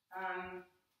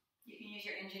 You can use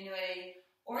your ingenuity,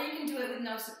 or you can do it with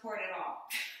no support at all.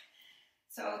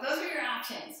 So those are your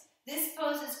options. This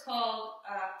pose is called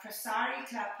Restorative,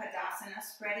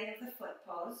 spreading of the foot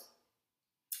pose.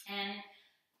 And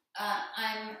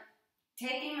I'm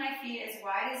taking my feet as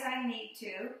wide as I need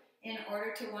to in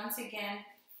order to once again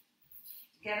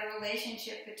get a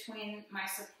relationship between my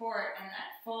support and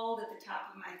that fold at the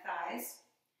top of my thighs.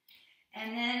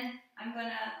 And then I'm going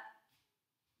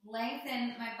to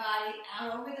lengthen my body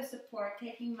out over the support,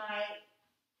 taking my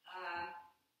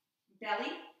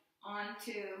belly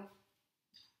onto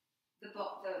the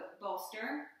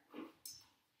bolster.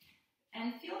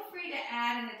 And feel free to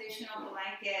add an additional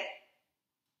blanket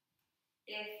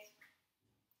if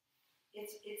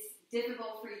it's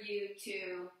difficult for you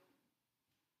to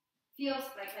feel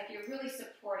like you're really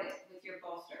supported with your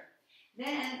bolster.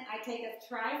 Then I take a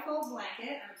trifold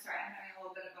blanket. I'm sorry, I'm having a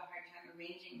little bit of a hard time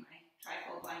arranging my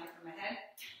trifold blanket for my head.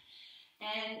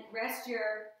 And rest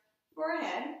your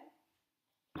forehead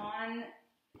on,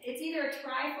 it's either a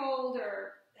trifold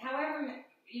or however,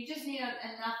 you just need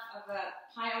enough of a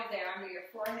pile there under your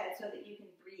forehead so that you can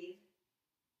breathe.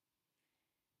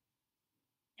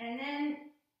 And then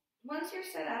once you're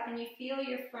set up and you feel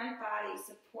your front body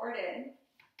supported,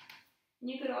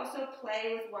 you could also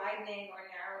play with widening or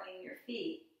narrowing your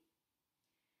feet.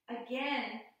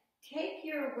 Again, take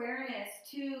your awareness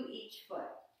to each foot.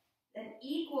 An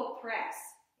equal press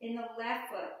in the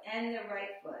left foot and the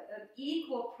right foot. An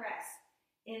equal press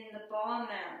in the ball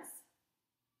mounds.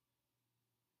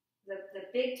 The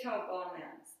big toe ball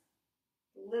mounds.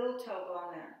 The little toe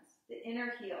ball mounds. The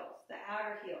inner heels. The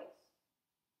outer heels.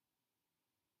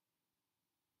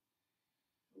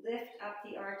 Lift up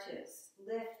the arches.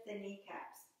 Lift the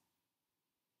kneecaps.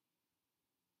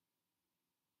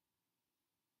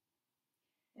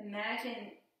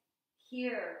 Imagine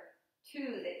here,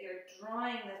 too, that you're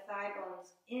drawing the thigh bones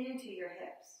into your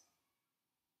hips.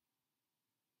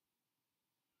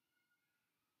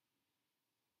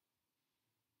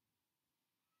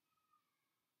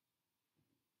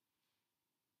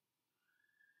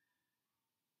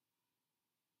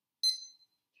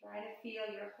 Try to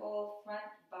feel your whole front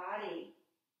body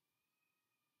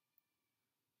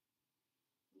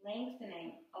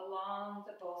lengthening along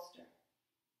the bolster.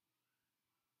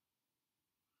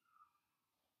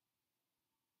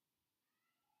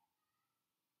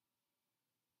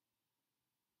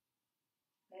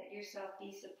 Let yourself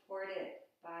be supported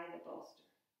by the bolster.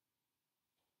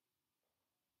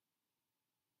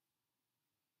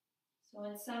 So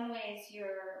in some ways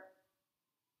you're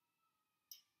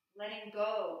letting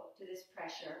go to this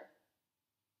pressure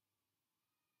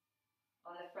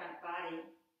on the front body.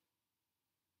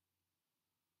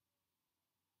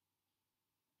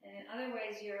 And in other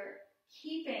ways, you're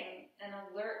keeping an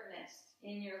alertness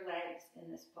in your legs in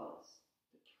this pose.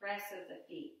 The press of the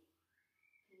feet,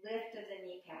 the lift of the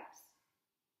kneecaps,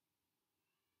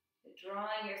 the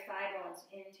drawing your thigh bones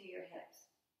into your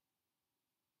hips.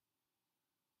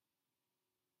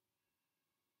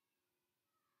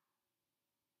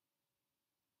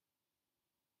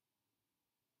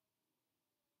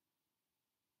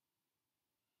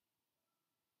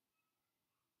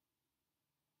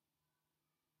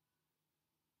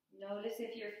 Notice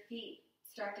if your feet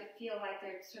start to feel like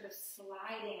they're sort of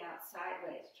sliding out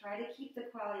sideways. Try to keep the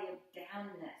quality of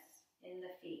downness in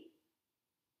the feet.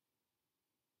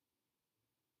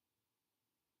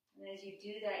 And as you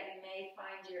do that, you may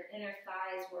find your inner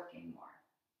thighs working more.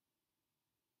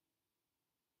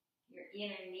 Your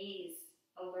inner knees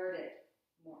alerted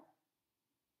more.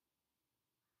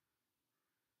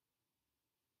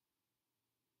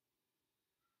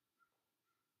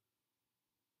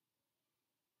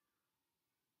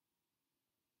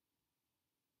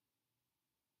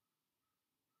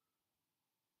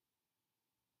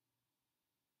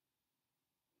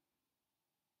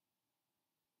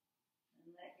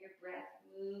 Let your breath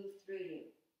move through you.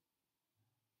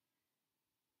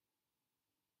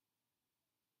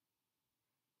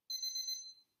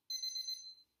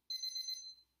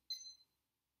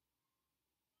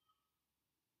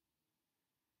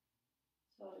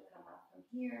 So to come up from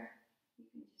here, you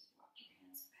can just walk your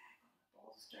hands back on the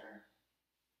bolster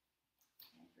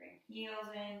and bring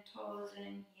heels in, toes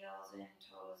in, heels in,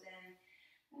 toes in,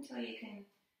 until you can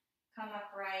come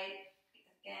upright.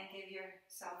 Again, give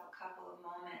yourself a couple of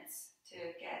moments to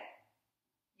get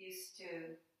used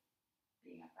to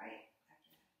being upright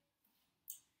after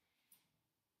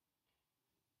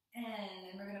that. And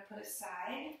then we're going to put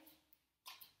aside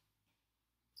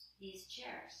these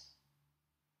chairs.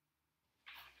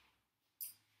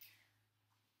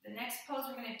 The next pose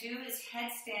we're going to do is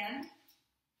headstand.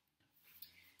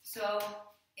 So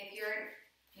if you're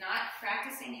not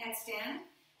practicing headstand,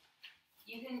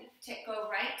 you can go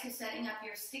right to setting up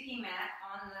your sticky mat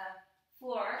on the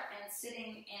floor and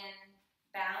sitting in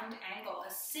bound angle,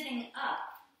 a sitting up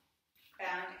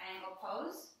bound angle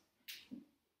pose.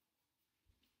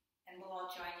 And we'll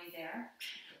all join you there.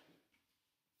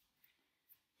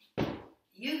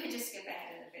 You could just skip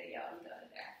ahead of the video and go to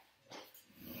there.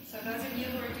 So those of you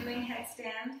who are doing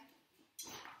headstand,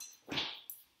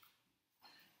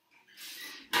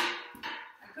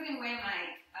 I'm putting away my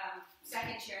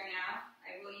second chair now.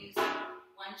 I will use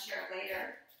one lunch or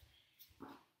later.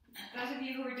 Those of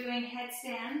you who are doing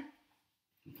headstand,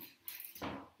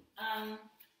 I'm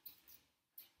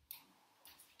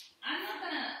not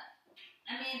gonna,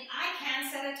 I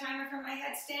can set a timer for my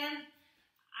headstand.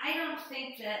 I don't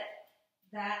think that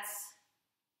that's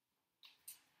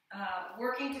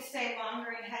working to stay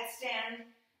longer in headstand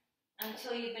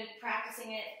until you've been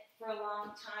practicing it for a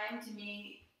long time. To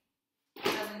me,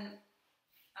 doesn't,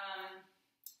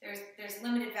 there's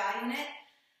limited value in it.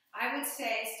 I would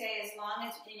say stay as long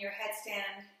as in your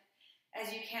headstand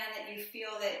as you can, that you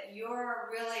feel that you're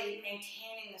really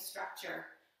maintaining the structure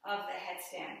of the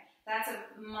headstand. That's a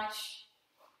much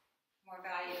more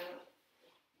value,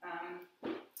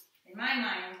 in my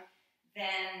mind,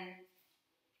 than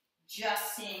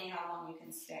just seeing how long you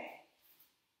can stay.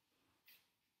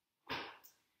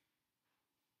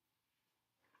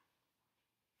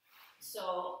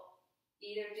 So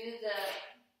either do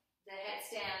the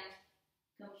headstand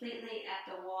completely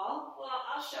at the wall. Well,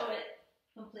 I'll show it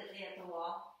completely at the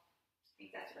wall. I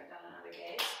think that's what I've done on other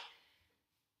days.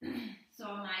 So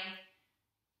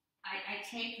I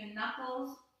take the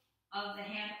knuckles of the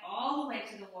hand all the way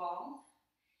to the wall,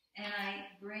 and I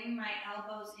bring my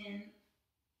elbows in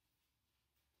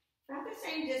about the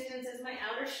same distance as my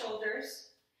outer shoulders.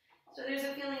 So there's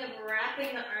a feeling of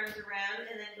wrapping the arms around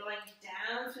and then going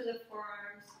down through the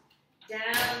forearms,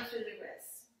 down through the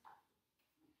wrists.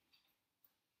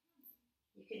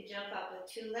 You can jump up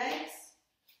with 2 legs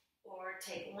or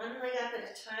take 1 leg up at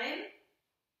a time.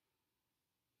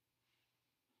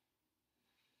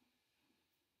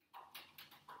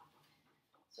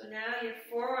 So now your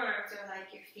forearms are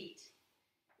like your feet.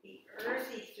 Be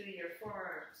earthy through your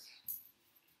forearms.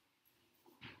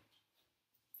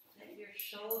 Let your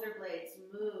shoulder blades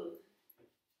move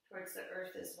towards the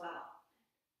earth as well.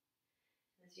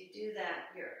 As you do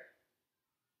that, your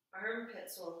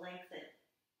armpits will lengthen.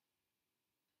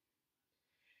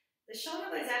 The shoulder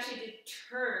blades actually do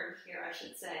turn here, I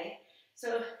should say.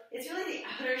 So it's really the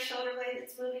outer shoulder blade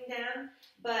that's moving down,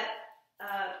 but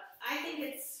I think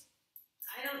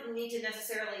I don't need to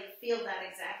necessarily feel that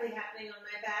exactly happening on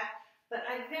my back, but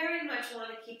I very much want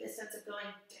to keep this sense of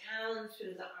going down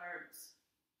through the arms.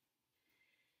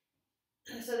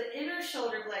 So the inner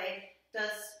shoulder blade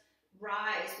does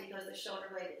rise because the shoulder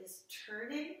blade is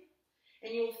turning,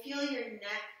 and you'll feel your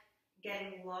neck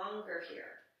getting longer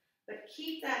here. But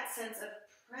keep that sense of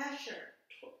pressure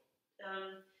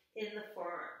in the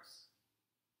forearms.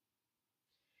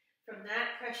 From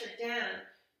that pressure down,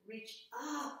 reach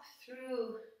up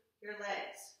through your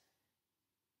legs.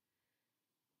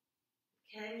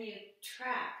 Can you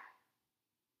track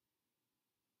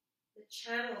the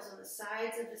channels on the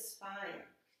sides of the spine,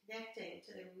 connecting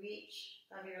to the reach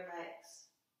of your legs?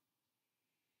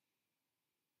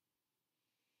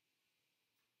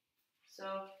 So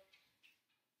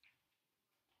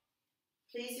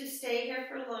please do stay here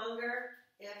for longer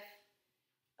if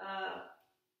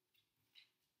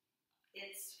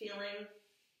it's feeling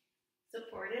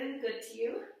supported and good to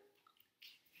you.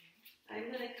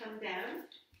 I'm going to come down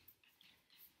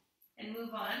and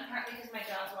move on, partly because my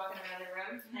dog's walking around the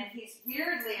room, and he's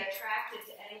weirdly attracted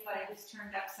to anybody who's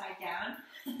turned upside down.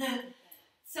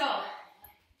 So,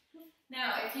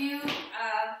 now if you,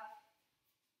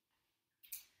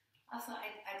 also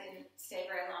I didn't stay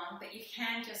very long, but you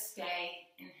can just stay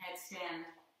in headstand.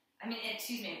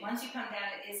 Once you come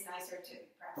down, it is nicer to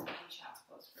perhaps be in child's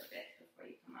pose for a bit before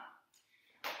you come up.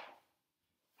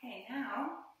 Okay,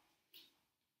 now,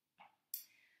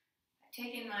 I've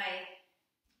taken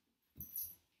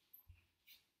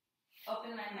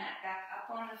open my mat back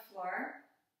up on the floor.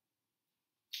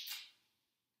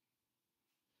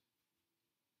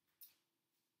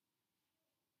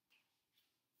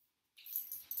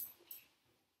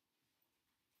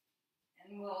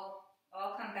 And we'll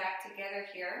all come back together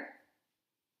here.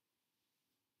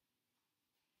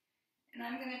 And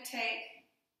I'm going to take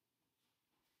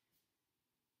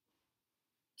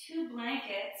 2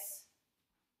 blankets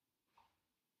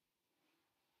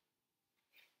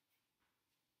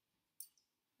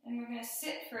and we're going to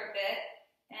sit for a bit,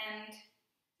 and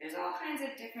there's all kinds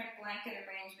of different blanket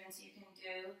arrangements you can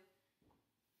do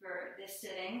for this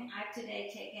sitting. I've today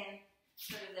taken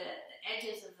sort of the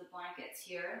edges of the blankets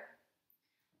here,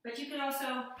 but you could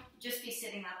also just be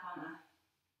sitting up on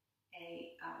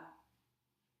a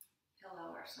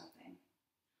pillow or something,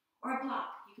 or a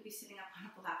block. You could be sitting up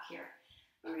on a block here.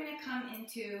 We're going to come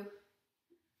into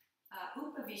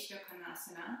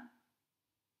Upavishwakonasana,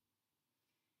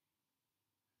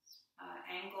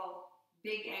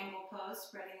 big angle pose,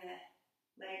 spreading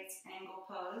the legs, angle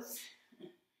pose.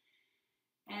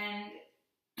 And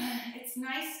it's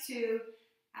nice to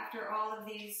after all of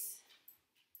these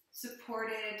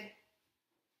supported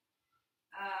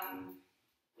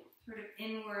sort of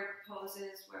inward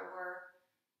poses where we're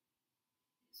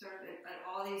sort of at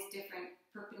all these different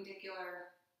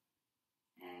perpendicular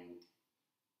and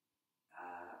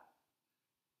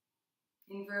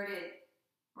inverted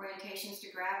orientations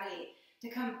to gravity, to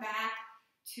come back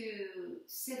to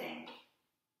sitting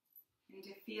and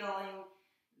to feeling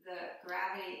the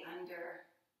gravity under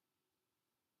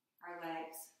our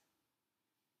legs.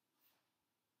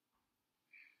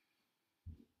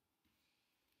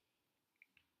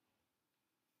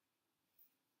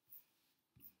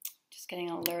 Just getting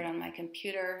an alert on my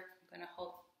computer. I'm going to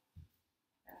hope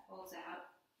that holds out.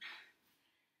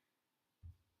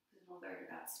 An alert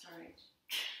about storage.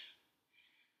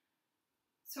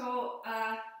 So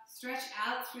stretch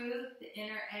out through the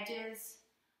inner edges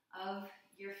of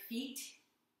your feet.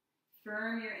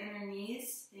 Firm your inner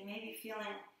knees. They may be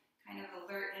feeling kind of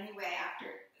alert anyway after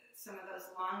some of those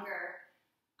longer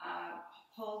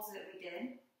holds that we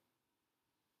did.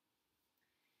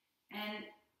 And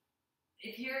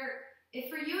if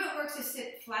for you it works to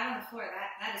sit flat on the floor,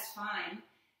 that is fine.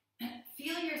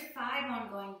 Feel your thigh bone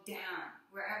going down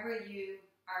wherever you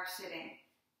are sitting.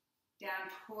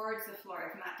 Down towards the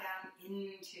floor, if not down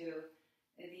into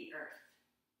the earth.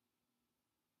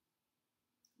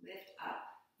 Lift up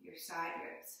your side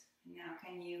ribs. And now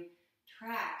can you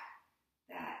track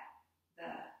that,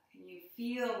 can you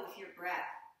feel with your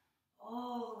breath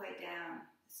all the way down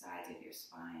the sides of your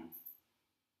spine,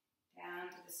 down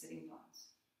to the sitting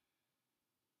bones.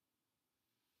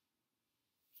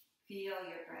 Feel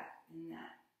your breath in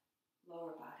that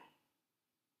lower body.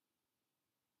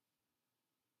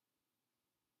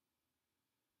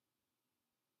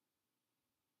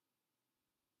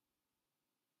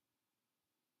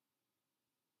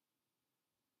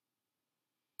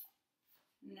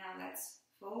 Now let's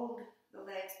fold the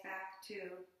legs back to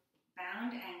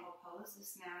bound angle pose.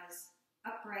 This now is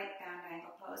upright bound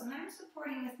angle pose. And I'm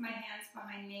supporting with my hands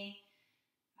behind me.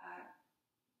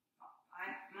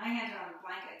 My hands are on the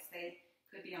blankets. They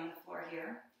could be on the floor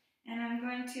here. And I'm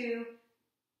going to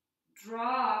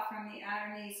draw from the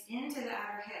outer knees into the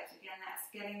outer hips. Again, that's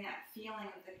getting that feeling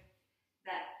of that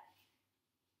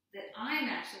I'm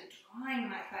actually drawing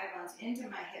my thigh bones into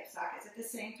my hip sockets at the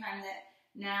same time that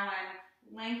now I'm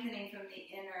lengthening from the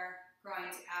inner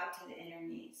groins out to the inner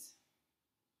knees.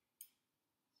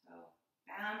 So,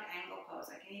 bound angle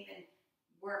pose. I can even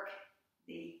work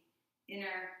the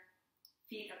inner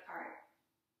feet apart.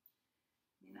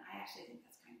 I actually think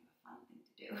that's kind of a fun thing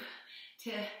to do,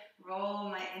 to roll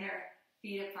my inner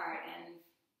feet apart, and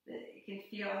you can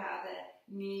feel how the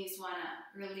knees want to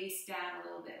release down a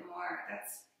little bit more.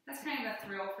 That's kind of a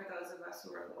thrill for those of us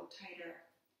who are a little tighter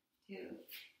to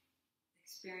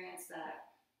experience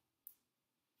that.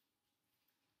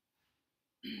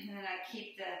 And then I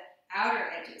keep the outer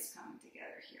edges coming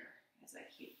together here as I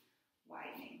keep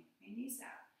widening my knees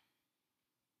out.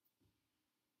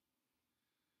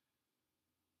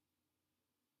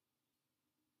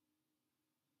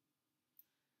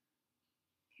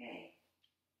 Okay.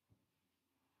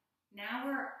 Now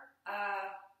we're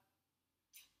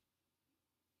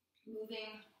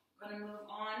going to move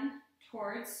on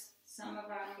towards some of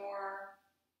our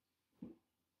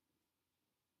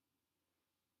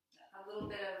a little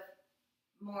bit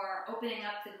of more opening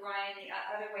up the groin the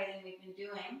other way than we've been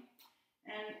doing.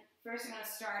 And first I'm going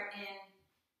to start in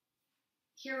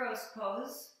hero's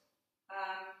pose.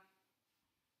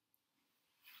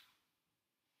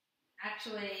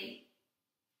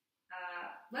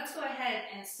 Let's go ahead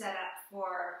and set up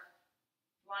for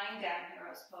lying down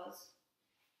hero's pose.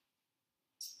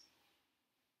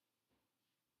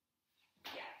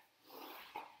 Yeah.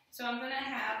 So I'm going to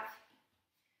have,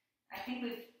 I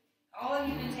think all of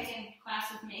you have been taking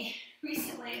class with me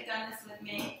recently, have done this with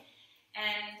me,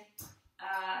 and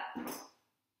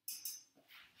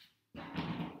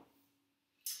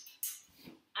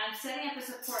I'm setting up a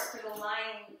support for the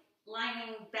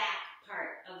lining back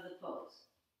part of the pose.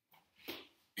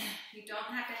 You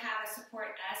don't have to have a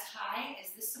support as high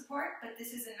as this support, but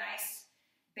this is a nice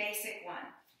basic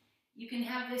one. You can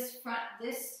have this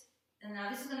and now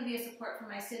this is going to be a support for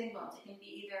my sitting bones. It can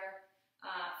be either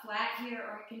flat here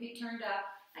or it can be turned up.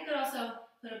 I could also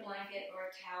put a blanket or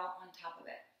a towel on top of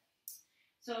it.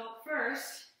 So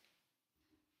first,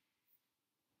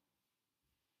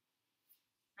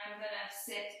 I'm going to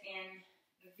sit in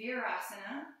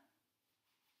Virasana.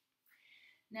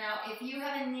 Now, if you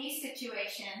have a knee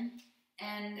situation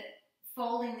and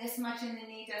folding this much in the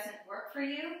knee doesn't work for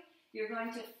you, you're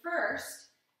going to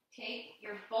first take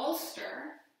your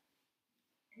bolster,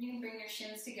 and you can bring your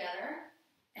shins together,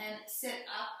 and sit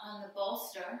up on the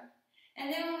bolster.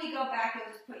 And then when we go back,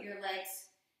 you'll just put your legs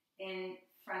in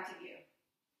front of you.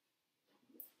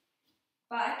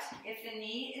 But if the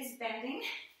knee is bending,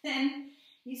 then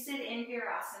you sit in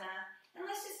Virasana. And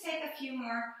let's just take a few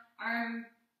more arm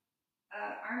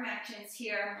actions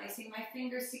here. I'm placing my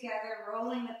fingers together,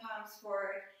 rolling the palms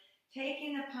forward,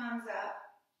 taking the palms up.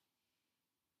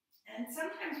 And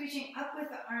sometimes reaching up with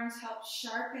the arms helps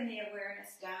sharpen the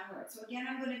awareness downward. So again,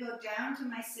 I'm going to go down to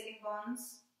my sitting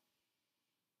bones.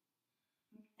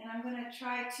 And I'm going to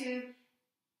try to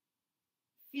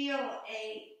feel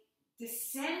a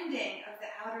descending of the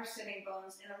outer sitting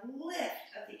bones and a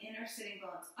lift of the inner sitting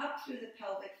bones up through the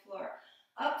pelvic floor,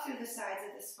 up through the sides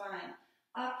of the spine,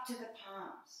 up to the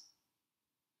palms.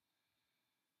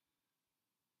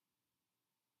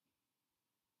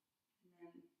 And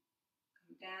then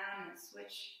come down and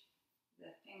switch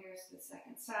the fingers to the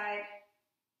second side.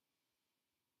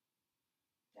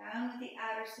 Down with the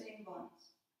outer sitting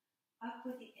bones, up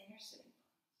with the inner sitting bones,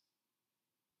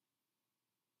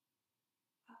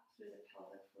 up through the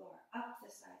pelvic floor, up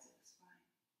the sides of the spine.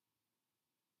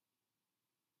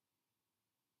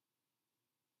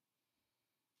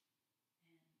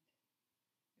 And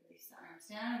release the arms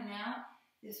down. And now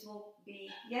this will be,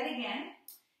 yet again,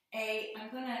 I'm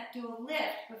going to do a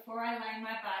lift before I lie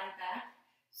my body back.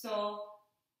 So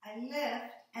I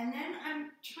lift, and then I'm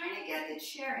trying to get the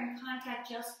chair in contact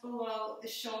just below the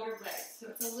shoulder blades. So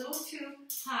it's a little too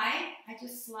high. I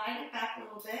just slide it back a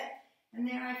little bit, and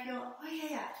there I feel, oh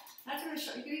yeah, that's where the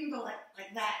shoulder, you can even go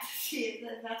like that. See,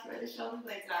 that's where the shoulder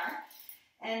blades are.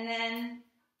 And then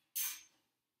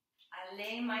I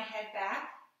lay my head back.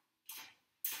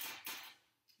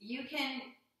 You can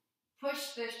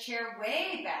push the chair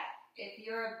way back if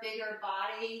you're a bigger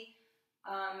body.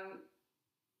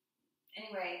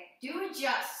 Anyway, do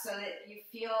adjust so that you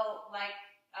feel like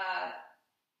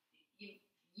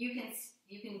you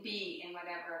can be in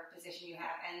whatever position you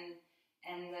have,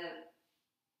 and the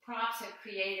props have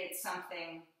created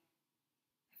something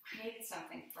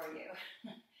for you,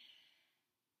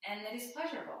 and that is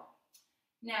pleasurable.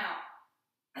 Now,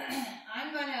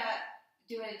 I'm going to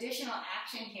do an additional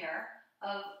action here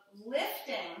of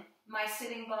lifting my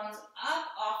sitting bones up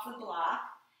off the block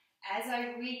as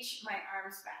I reach my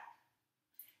arms back.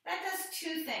 That does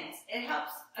two things. It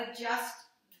helps adjust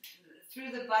through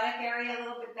the buttock area a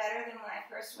little bit better than when I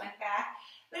first went back,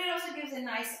 but it also gives a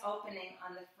nice opening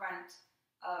on the front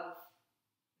of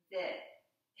the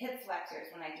hip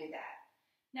flexors when I do that.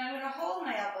 Now I'm going to hold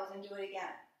my elbows and do it again.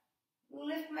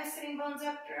 Lift my sitting bones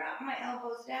up, drop my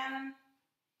elbows down,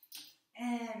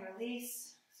 and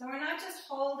release. So we're not just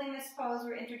holding this pose,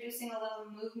 we're introducing a little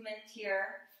movement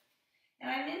here. And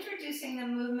I'm introducing the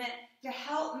movement to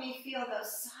help me feel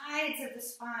those sides of the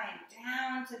spine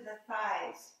down to the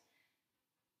thighs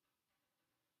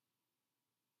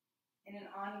in an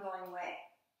ongoing way.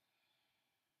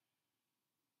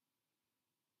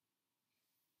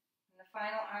 And the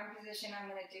final arm position I'm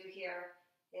going to do here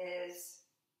is,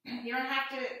 you don't have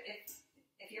to,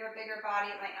 if you're a bigger body,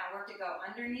 it might not work to go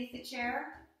underneath the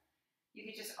chair. You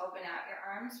could just open out your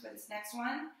arms for this next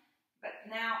one. But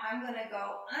now I'm going to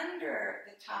go under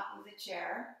the top of the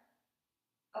chair.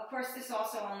 Of course, this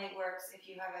also only works if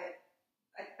you have a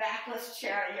backless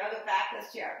chair, a yoga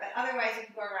backless chair. But otherwise, you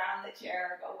can go around the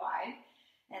chair or go wide.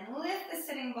 And lift the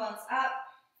sitting bones up.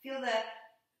 Feel the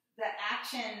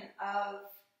action of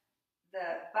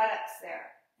the buttocks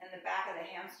there and the back of the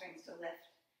hamstrings to lift.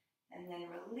 And then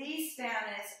release down.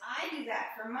 And as I do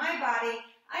that for my body,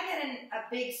 I get a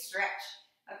big stretch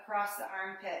across the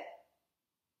armpits.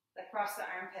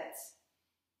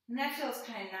 And that feels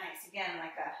kind of nice. Again,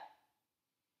 like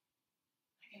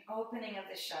an opening of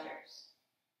the shutters.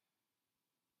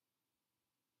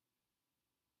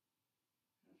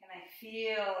 And can I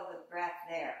feel the breath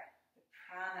there, the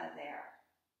prana there?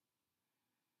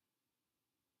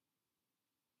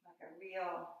 Like a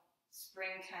real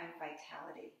springtime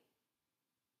vitality.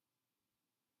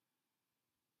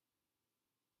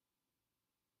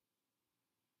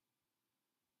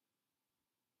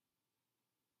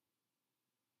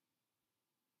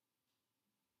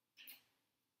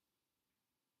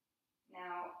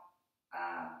 Now,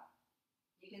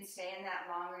 you can stay in that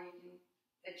longer. You can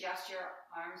adjust your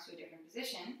arms to a different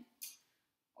position,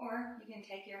 or you can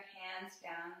take your hands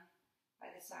down by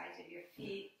the sides of your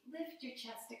feet, lift your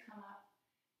chest to come up.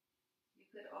 You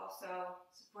could also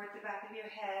support the back of your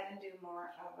head and do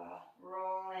more of a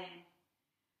rolling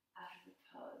out of the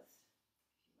pose,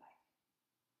 if you like.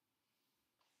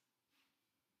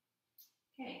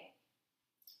 Okay,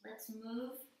 let's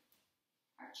move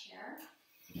our chair.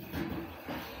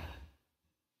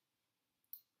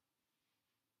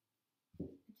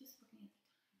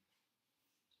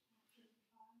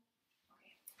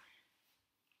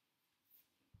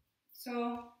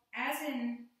 So as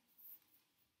in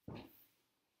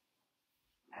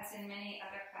many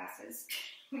other classes,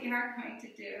 we are going to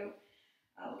do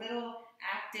a little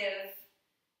active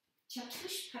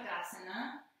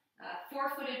Chatushpadasana,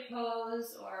 four-footed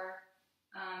pose, or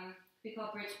we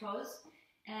call bridge pose.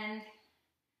 And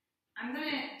I'm going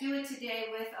to do it today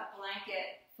with a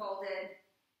blanket folded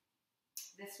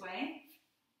this way,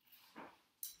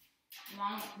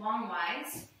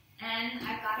 longwise, and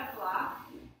I've got a block.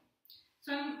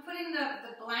 So I'm putting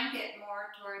the blanket more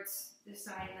towards this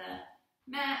side of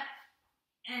the mat,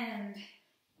 and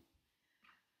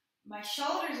my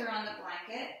shoulders are on the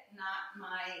blanket, not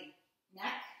my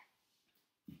neck.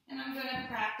 And I'm going to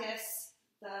practice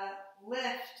the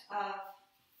lift of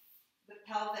the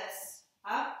pelvis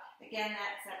up. Again,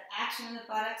 that's that action in the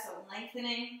buttocks, a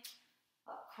lengthening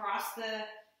across the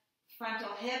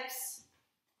frontal hips.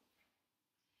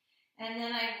 And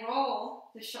then I roll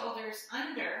the shoulders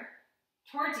under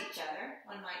towards each other,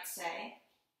 one might say,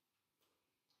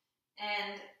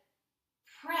 and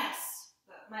press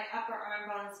my upper arm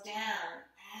bones down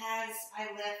as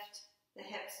I lift the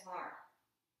hips more.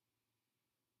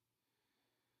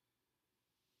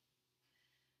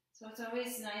 So it's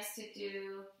always nice to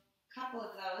do a couple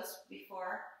of those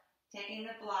before taking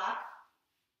the block.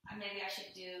 Maybe I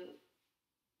should do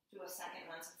a second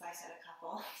one since I said a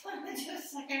couple. So I'm going to do a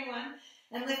second one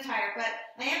and lift higher. But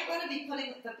I am going to be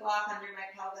putting the block under my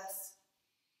pelvis.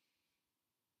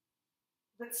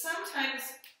 But sometimes,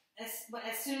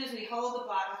 as soon as we hold the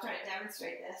block, I'll try to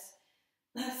demonstrate this.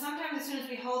 Sometimes as soon as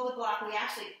we hold the block, we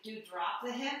actually do drop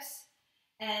the hips.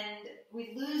 And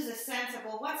we lose a sense of,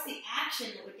 well, what's the action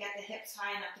that would get the hips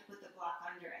high enough to put the block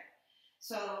under it?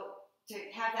 So to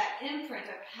have that imprint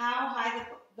of how high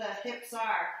the hips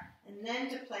are, and then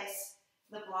to place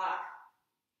the block,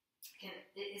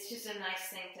 it's just a nice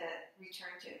thing to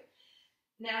return to.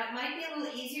 Now, it might be a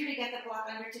little easier to get the block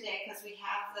under today because we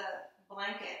have the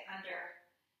blanket under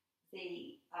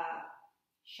the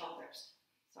shoulders.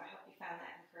 So I hope you found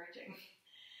that encouraging.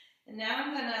 And now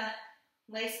I'm going to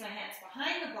lace my hands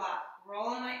behind the block,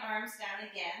 roll my arms down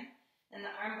again, and the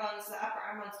upper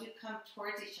arm bones do come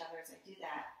towards each other as I do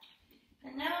that.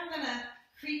 And now I'm going to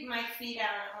creep my feet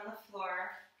out on the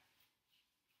floor.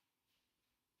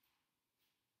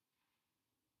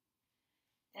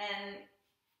 And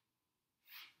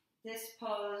this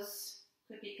pose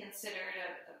could be considered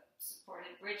a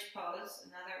supported bridge pose.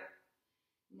 Another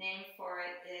name for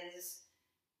it is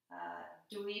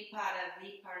Dvipada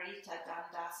Viparita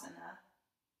Dandasana.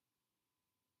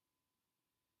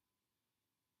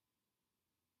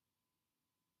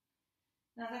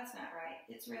 No, that's not right.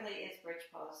 It really is bridge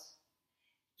pose.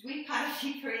 Dvipada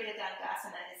Viparita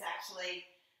Dandasana is actually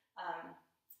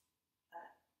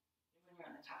when you're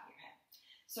on the top of your head.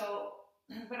 So,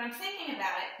 but I'm thinking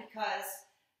about it because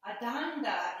a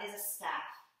danda is a staff.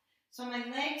 So my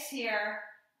legs here,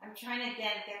 I'm trying to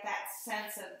again get that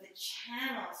sense of the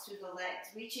channels through the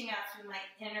legs, reaching out through my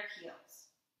inner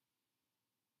heels.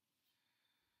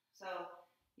 So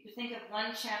you could think of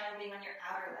one channel being on your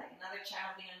outer leg, another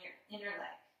channel being on your inner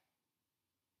leg.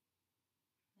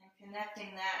 And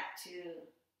connecting that to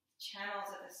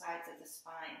channels at the sides of the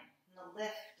spine and the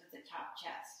lift of the top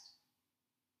chest.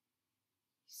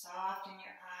 Soften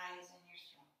your eyes and your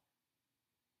throat.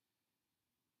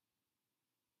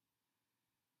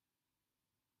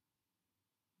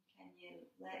 Can you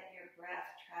let your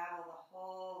breath travel the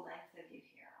whole length of you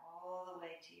here, all the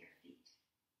way to your feet?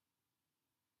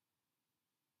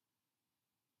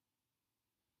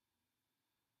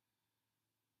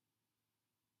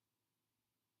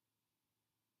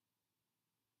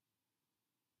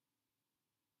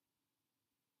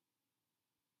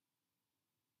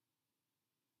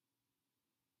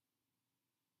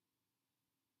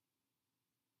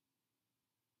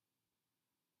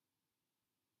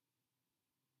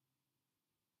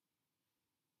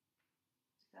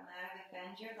 Come out of it,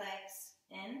 bend your legs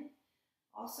in.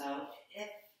 Also, if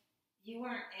you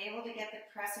weren't able to get the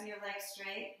press of your legs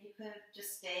straight, you could have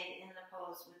just stayed in the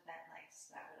pose with bent legs.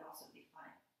 That would also be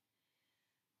fine.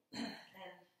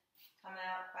 And come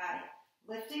out by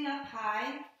lifting up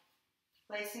high,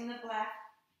 placing the block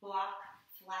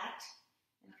flat,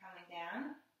 and coming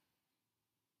down.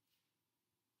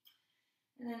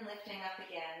 And then lifting up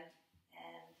again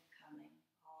and coming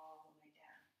all the way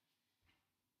down.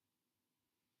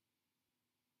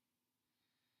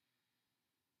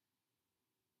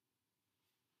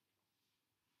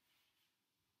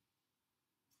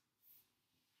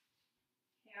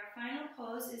 Okay, our final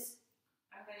pose is,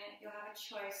 you'll have a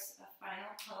choice of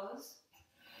final pose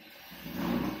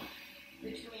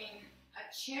between a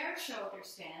chair shoulder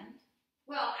stand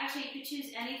Well, actually, you could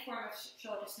choose any form of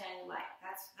shoulder stand you like.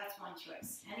 That's one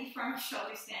choice. Any form of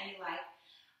shoulder stand you like.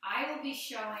 I will be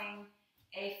showing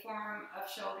a form of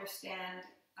shoulder stand,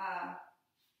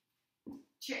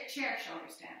 chair shoulder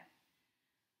stand.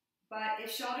 But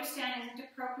if shoulder stand isn't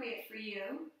appropriate for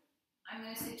you, I'm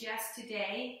going to suggest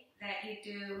today that you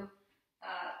do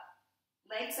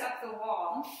legs up the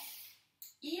wall,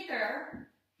 either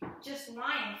just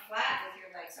lying flat with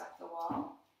your legs up the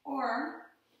wall, or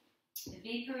the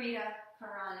Viparita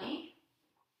Karani,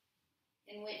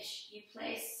 in which you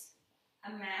place a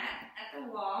mat at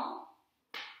the wall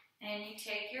and you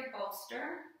take your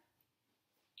bolster.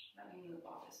 Let me move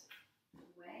all this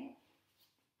away.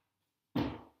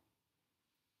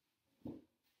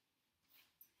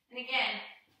 And again,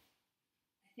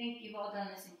 I think you've all done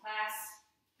this in class.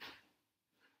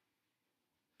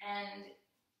 And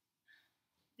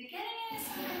the getting in is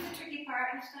sometimes the tricky part.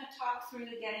 I'm just going to talk through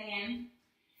the getting in.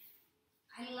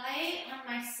 I lay on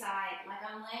my side, like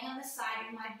I'm laying on the side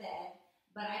of my bed,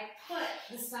 but I put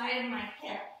the side of my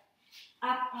hip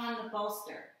up on the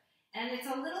bolster. And it's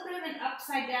a little bit of an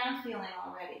upside down feeling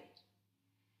already.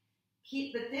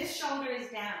 But this shoulder is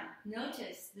down.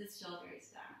 Notice this shoulder is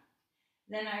down.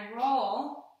 Then I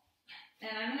roll,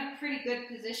 and I'm in a pretty good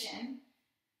position.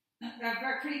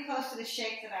 I'm pretty close to the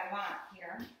shape that I want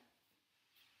here.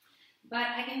 But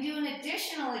I can do an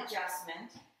additional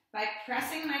adjustment by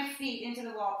pressing my feet into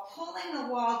the wall, pulling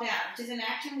the wall down, which is an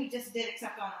action we just did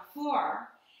except on the floor.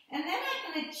 And then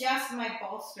I can adjust my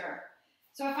bolster.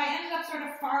 So if I ended up sort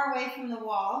of far away from the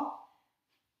wall,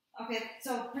 okay,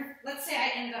 so let's say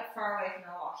I ended up far away from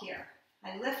the wall here.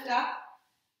 I lift up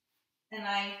and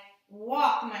I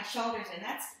walk my shoulders in.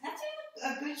 That's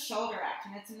a good shoulder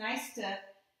action. It's nice to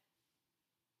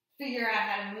figure out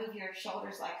how to move your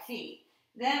shoulders like feet.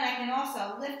 Then I can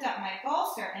also lift up my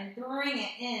bolster and bring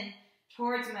it in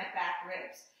towards my back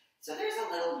ribs. So there's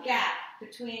a little gap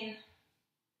between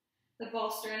the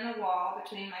bolster and the wall,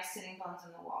 between my sitting bones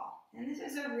and the wall. And this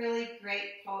is a really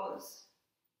great pose.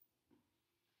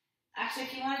 Actually,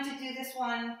 if you wanted to do this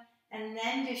one and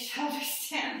then do shoulder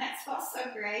stand, that's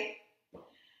also great.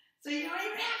 So you don't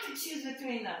even have to choose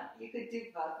between them. You could do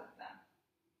both of them.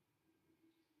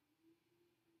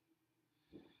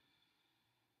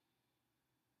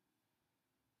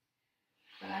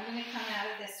 But I'm going to come out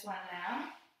of this one now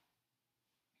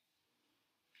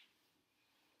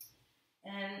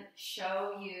and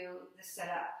show you the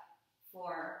setup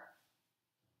for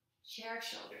chair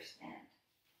shoulder stand.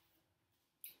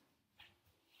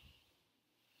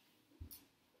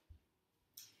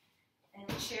 And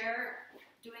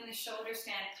doing the shoulder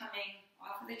stand coming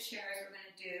off of the chair as we're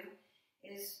going to do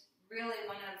is really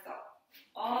one of the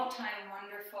all-time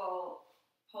wonderful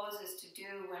poses to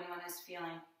do when one is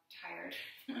feeling tired.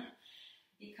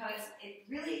 Because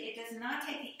it does not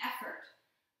take the effort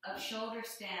of shoulder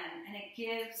stand, and it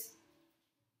gives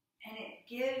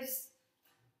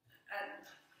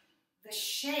the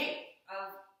shape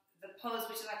of the pose,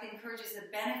 which like encourages the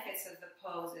benefits of the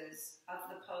pose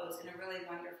in a really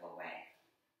wonderful way.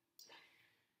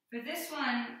 For this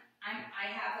one, I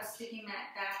have a sticky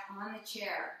mat back on the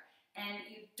chair, and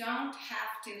you don't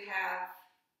have to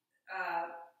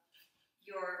have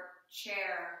your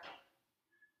chair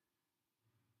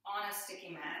on a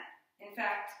sticky mat. In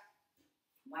fact,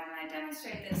 why don't I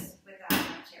demonstrate this without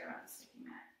my chair on the sticky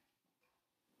mat?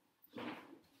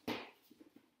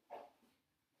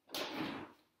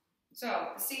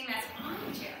 So the sticky mat's on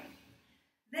the chair.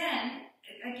 Then,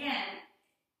 again,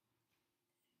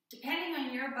 depending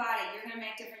on your body, you're going to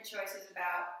make different choices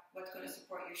about what's going to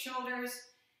support your shoulders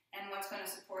and what's going to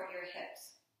support your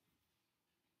hips.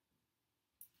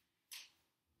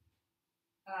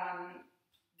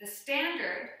 The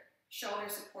standard shoulder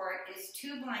support is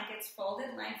 2 blankets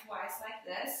folded lengthwise like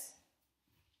this.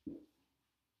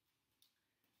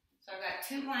 So I've got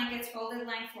 2 blankets folded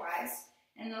lengthwise,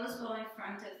 and those go in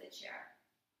front of the chair.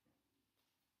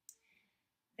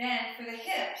 Then for the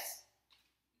hips,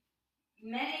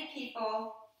 many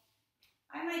people,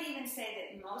 I might even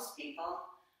say that most people,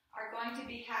 are going to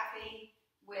be happy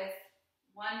with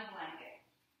 1 blanket.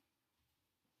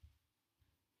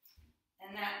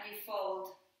 And that you fold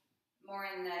more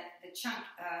in the chunk,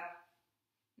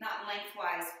 not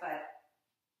lengthwise, but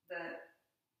the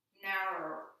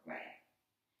narrower way.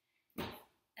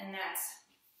 And that's,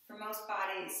 for most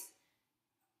bodies,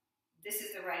 this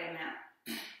is the right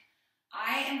amount.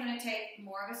 I am going to take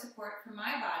more of a support for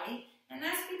my body, and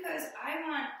that's because I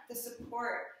want the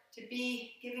support to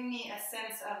be giving me a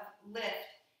sense of lift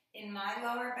in my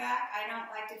lower back. I don't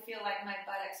like to feel like my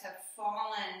buttocks have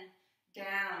fallen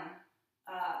down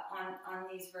on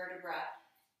these vertebrae.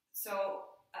 So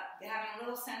having a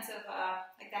little sense of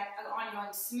like that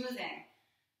ongoing smoothing.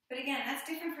 But again, that's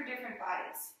different for different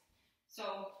bodies.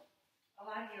 So a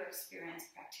lot of you are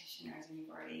experienced practitioners and you've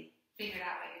already figured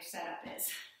out what your setup is.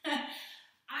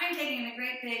 I'm taking a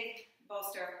great big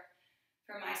bolster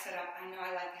for my setup. I know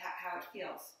I like how it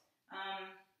feels.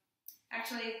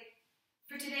 Actually,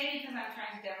 for today, because I'm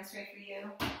trying to demonstrate for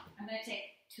you, I'm going to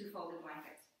take 2 folded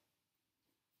blankets.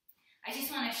 I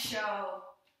just want to show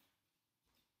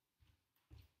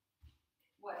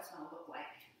what it's going to look like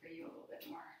for you a little bit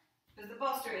more. Because the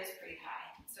bolster is pretty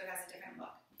high, so it has a different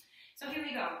look. So here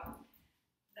we go.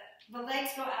 The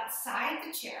legs go outside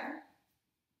the chair,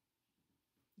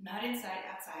 not inside,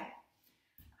 outside.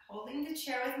 Holding the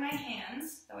chair with my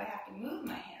hands, though I have to move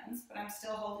my hands, but I'm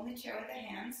still holding the chair with the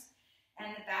hands.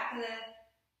 And the back of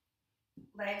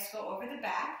the legs go over the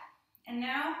back. And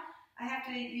now I have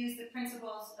to use the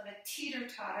principles of a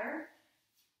teeter-totter.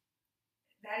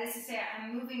 That is to say,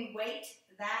 I'm moving weight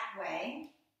that way.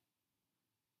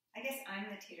 I guess I'm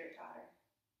the teeter-totter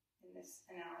in this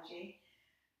analogy.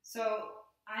 So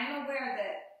I'm aware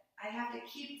that I have to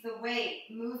keep the weight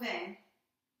moving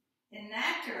in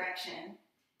that direction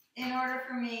in order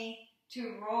for me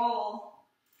to roll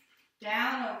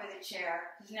down over the chair,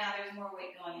 because now there's more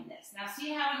weight going in this. Now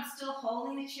see how I'm still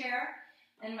holding the chair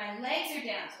and my legs are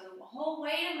down, so the whole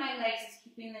weight of my legs is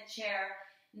keeping the chair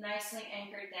nicely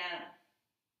anchored down.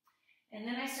 And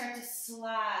then I start to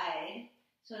slide,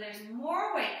 so there's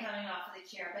more weight coming off of the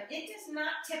chair, but it does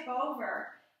not tip over,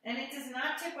 and it does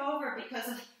not tip over because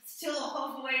of still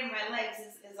all the weight of my legs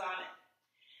is on it.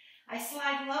 I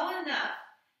slide low enough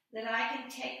that I can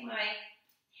take my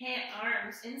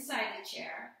arms inside the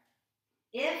chair.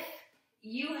 If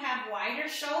you have wider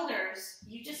shoulders,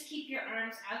 you just keep your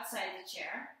arms outside the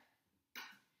chair.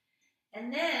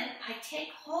 And then I take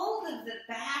hold of the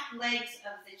back legs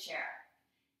of the chair.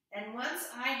 And once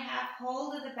I have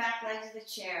hold of the back legs of the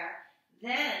chair,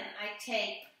 then I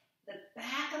take the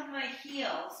back of my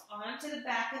heels onto the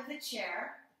back of the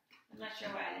chair. I'm not sure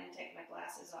why I didn't take my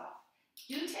glasses off.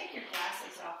 Do take your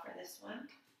glasses off for this one.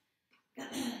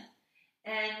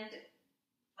 And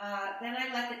then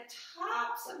I let the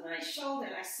tops of my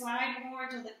shoulders, I slide more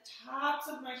till the tops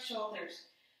of my shoulders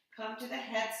come to the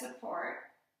head support.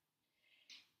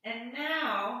 And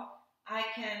now I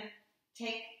can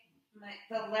take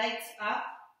the legs up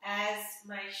as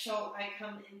I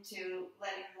come into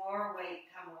letting more weight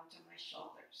come onto my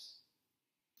shoulders.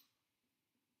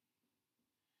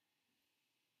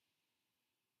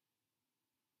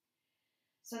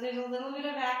 So there's a little bit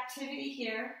of activity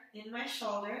here in my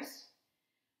shoulders.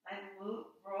 I'm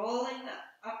rolling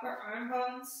the upper arm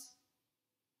bones,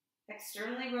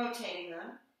 externally rotating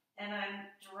them, and I'm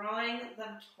drawing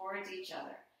them towards each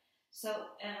other. So,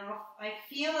 and I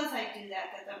feel as I do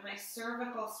that my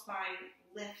cervical spine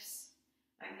lifts.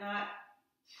 I'm not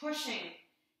pushing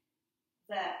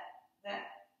the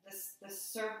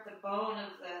bone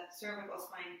of the cervical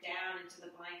spine down into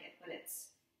the blanket, but it's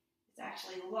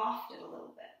actually lofted a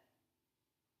little bit.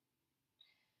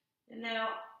 And now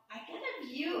I get a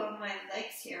view of my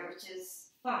legs here, which is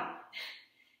fun.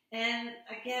 And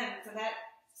again,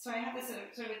 so I have this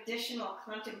sort of additional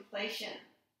contemplation,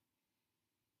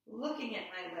 looking at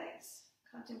my legs,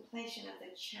 contemplation of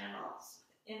the channels,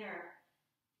 the inner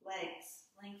legs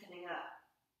lengthening up,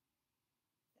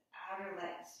 the outer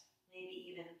legs,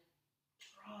 maybe even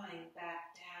drawing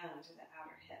back down to the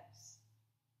outer hips.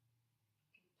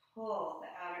 Pull the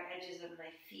outer edges of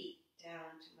my feet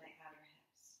down to my outer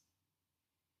hips.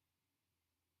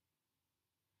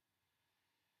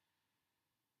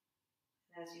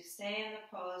 And as you stay in the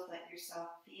pose, let yourself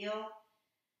feel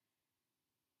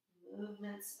the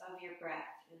movements of your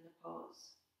breath in the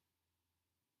pose.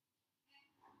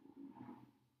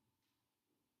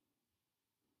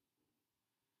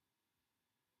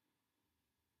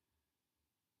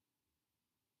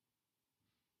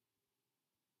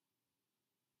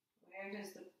 Where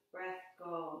does the breath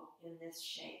go in this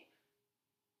shape?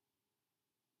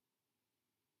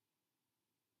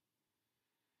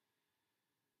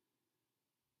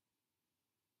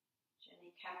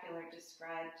 Jenny Capular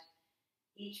described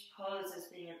each pose as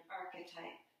being an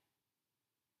archetype.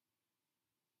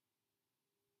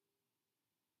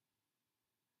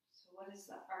 So what is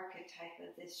the archetype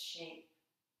of this shape?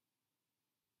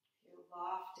 Your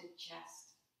lofted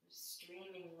chest, your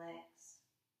streaming legs.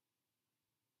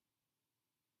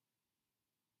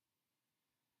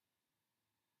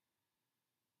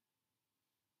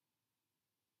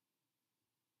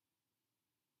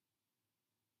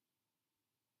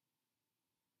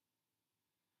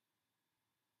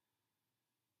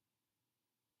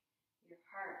 Your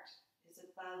heart is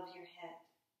above your head.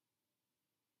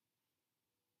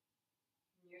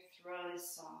 throat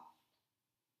is soft.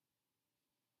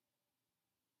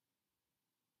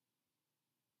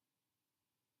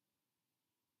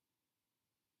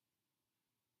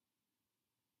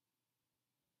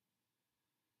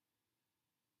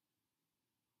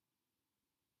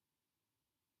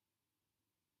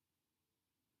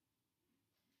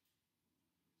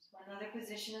 So another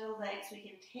position of the legs we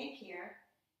can take here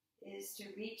is to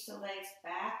reach the legs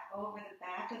back over the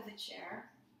back of the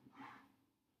chair.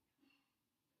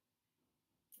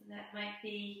 And that might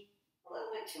be a little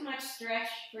bit too much stretch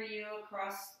for you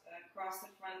across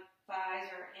the front thighs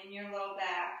or in your low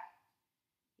back.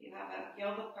 If you have a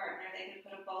yoga partner, they could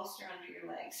put a bolster under your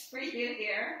legs for you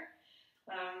here.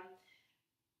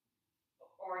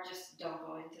 Or just don't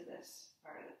go into this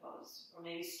part of the pose. Or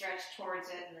maybe stretch towards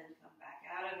it and then come back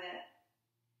out of it.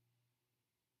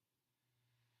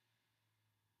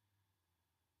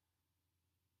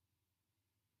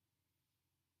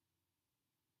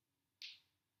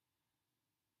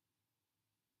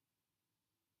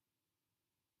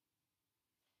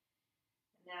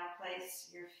 Now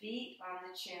place your feet on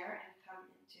the chair and come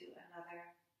into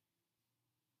another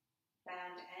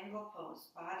bound angle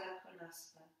pose, Baddha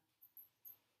Konasana.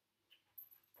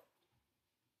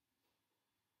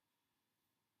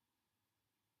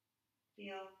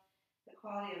 Feel the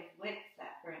quality of width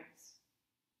that brings.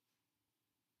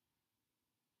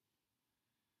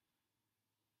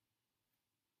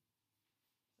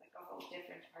 It's like a whole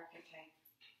different archetype.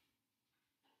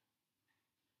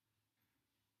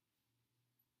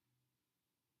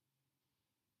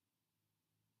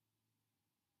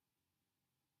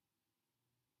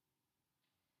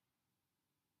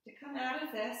 To come out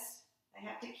of this, I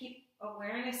have to keep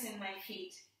awareness in my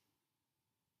feet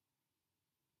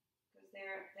because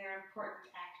they're important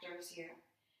actors here.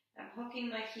 I'm hooking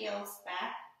my heels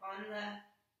back on the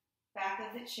back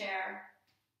of the chair,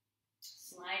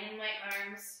 sliding my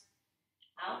arms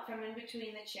out from in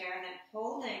between the chair, then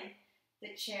holding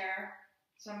the chair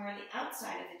somewhere on the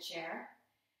outside of the chair.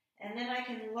 And then I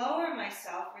can lower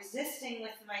myself, resisting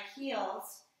with my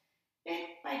heels,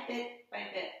 bit by bit by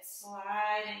bit,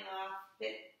 sliding off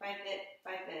bit by bit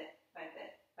by bit by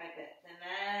bit by bit. And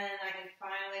then I can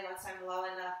finally, once I'm low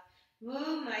enough,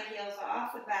 move my heels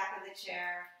off the back of the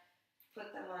chair,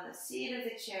 put them on the seat of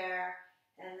the chair,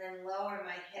 and then lower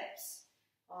my hips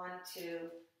onto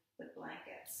the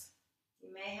blankets. You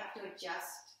may have to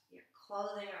adjust your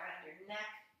clothing around your neck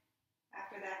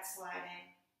after that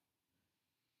sliding.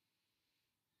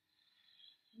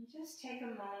 And just take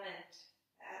a moment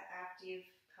after you've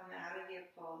come out of your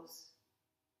pose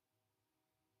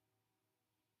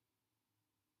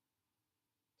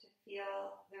to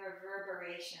feel the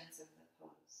reverberations of the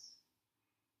pose.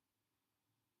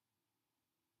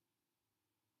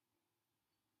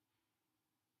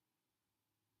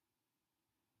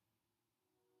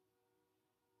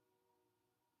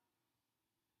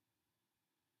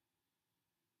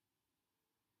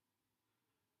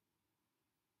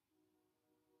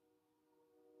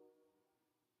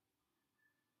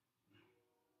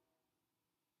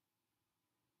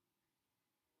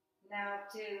 Now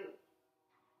to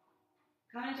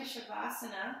come into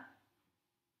Shavasana,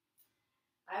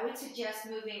 I would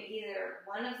suggest moving either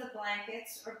one of the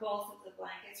blankets or both of the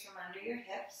blankets from under your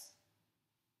hips.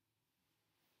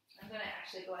 I'm going to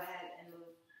actually go ahead and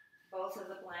move both of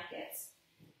the blankets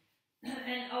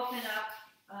and open up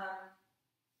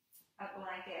a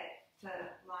blanket to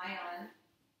lie on.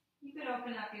 You could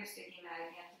open up your sticky mat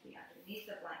again to be underneath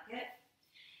the blanket.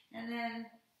 And then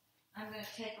I'm going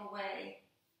to take away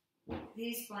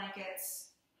these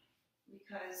blankets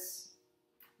because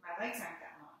my legs aren't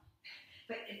that long.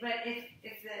 But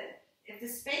if the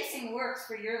spacing works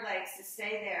for your legs to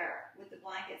stay there with the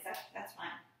blankets, that's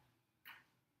fine.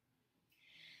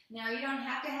 Now you don't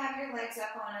have to have your legs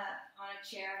up on a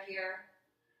chair here.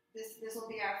 This will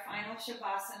be our final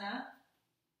Shavasana.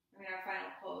 Our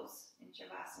final pose in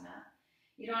Shavasana.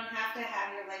 You don't have to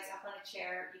have your legs up on a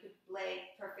chair. You could lay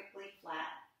perfectly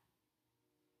flat.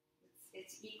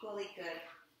 It's equally good.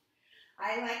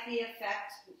 I like the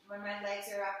effect when my legs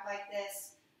are up like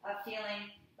this of feeling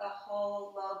the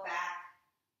whole low back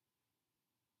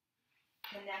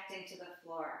connecting to the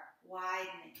floor,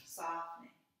 widening,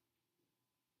 softening.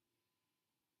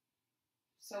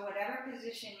 So whatever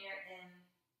position you're in,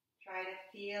 try to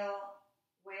feel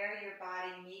where your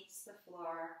body meets the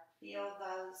floor. Feel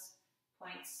those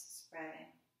points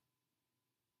spreading.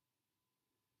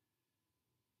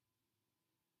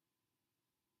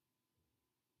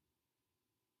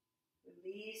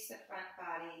 Release the front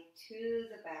body to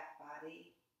the back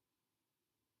body.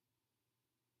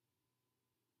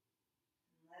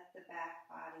 And let the back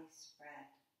body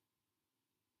spread.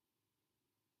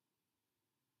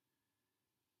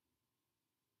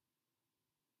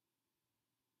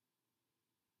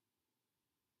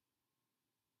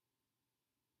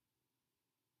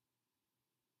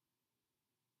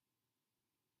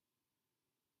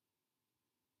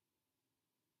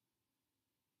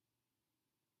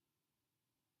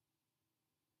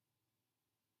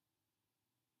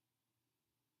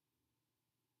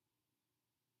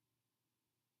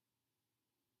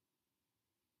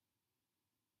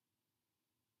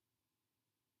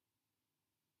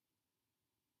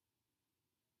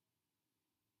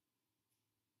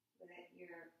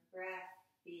 your breath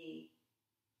be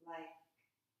like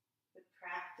the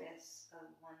practice of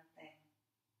one thing.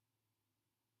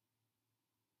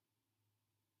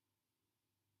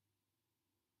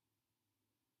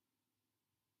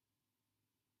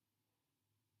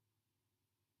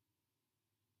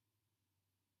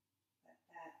 Let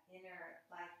that inner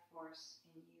life force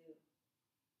in you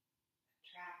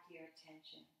attract your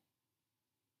attention.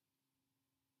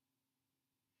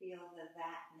 Feel the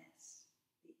thatness,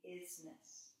 the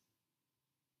isness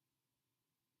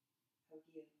of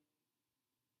you.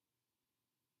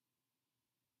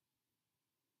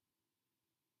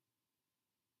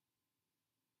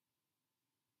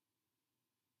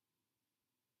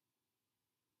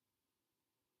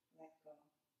 Let go.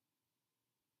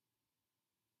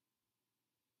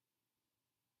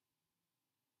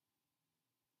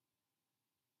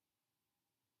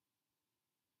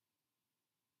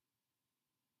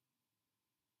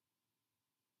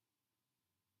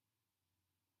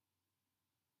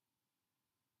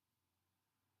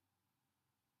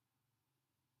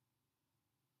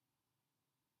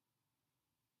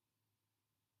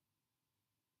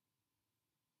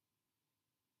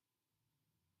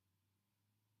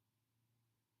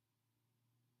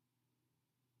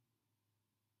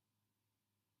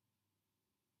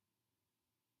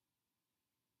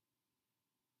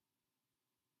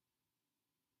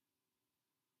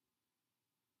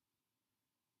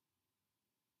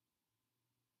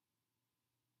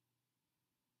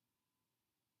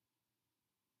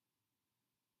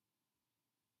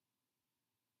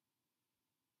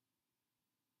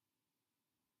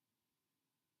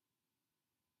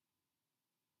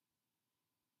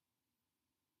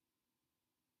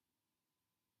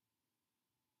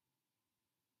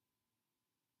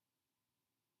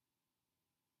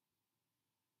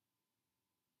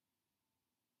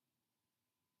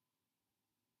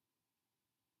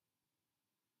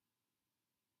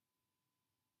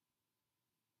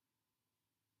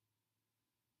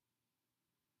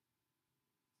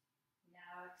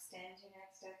 Now extend your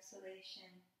next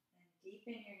exhalation and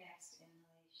deepen your next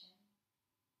inhalation.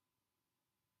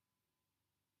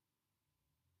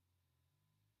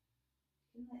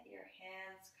 You can let your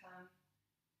hands come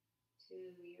to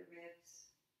your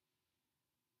ribs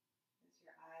as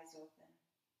your eyes open.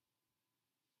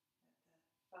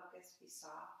 Let the focus be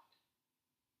soft.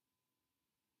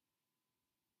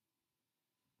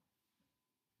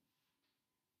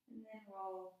 And then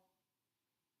roll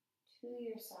to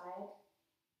your side.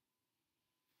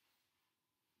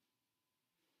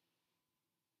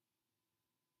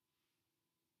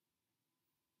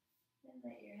 Then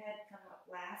let your head come up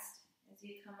last as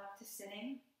you come up to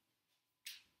sitting.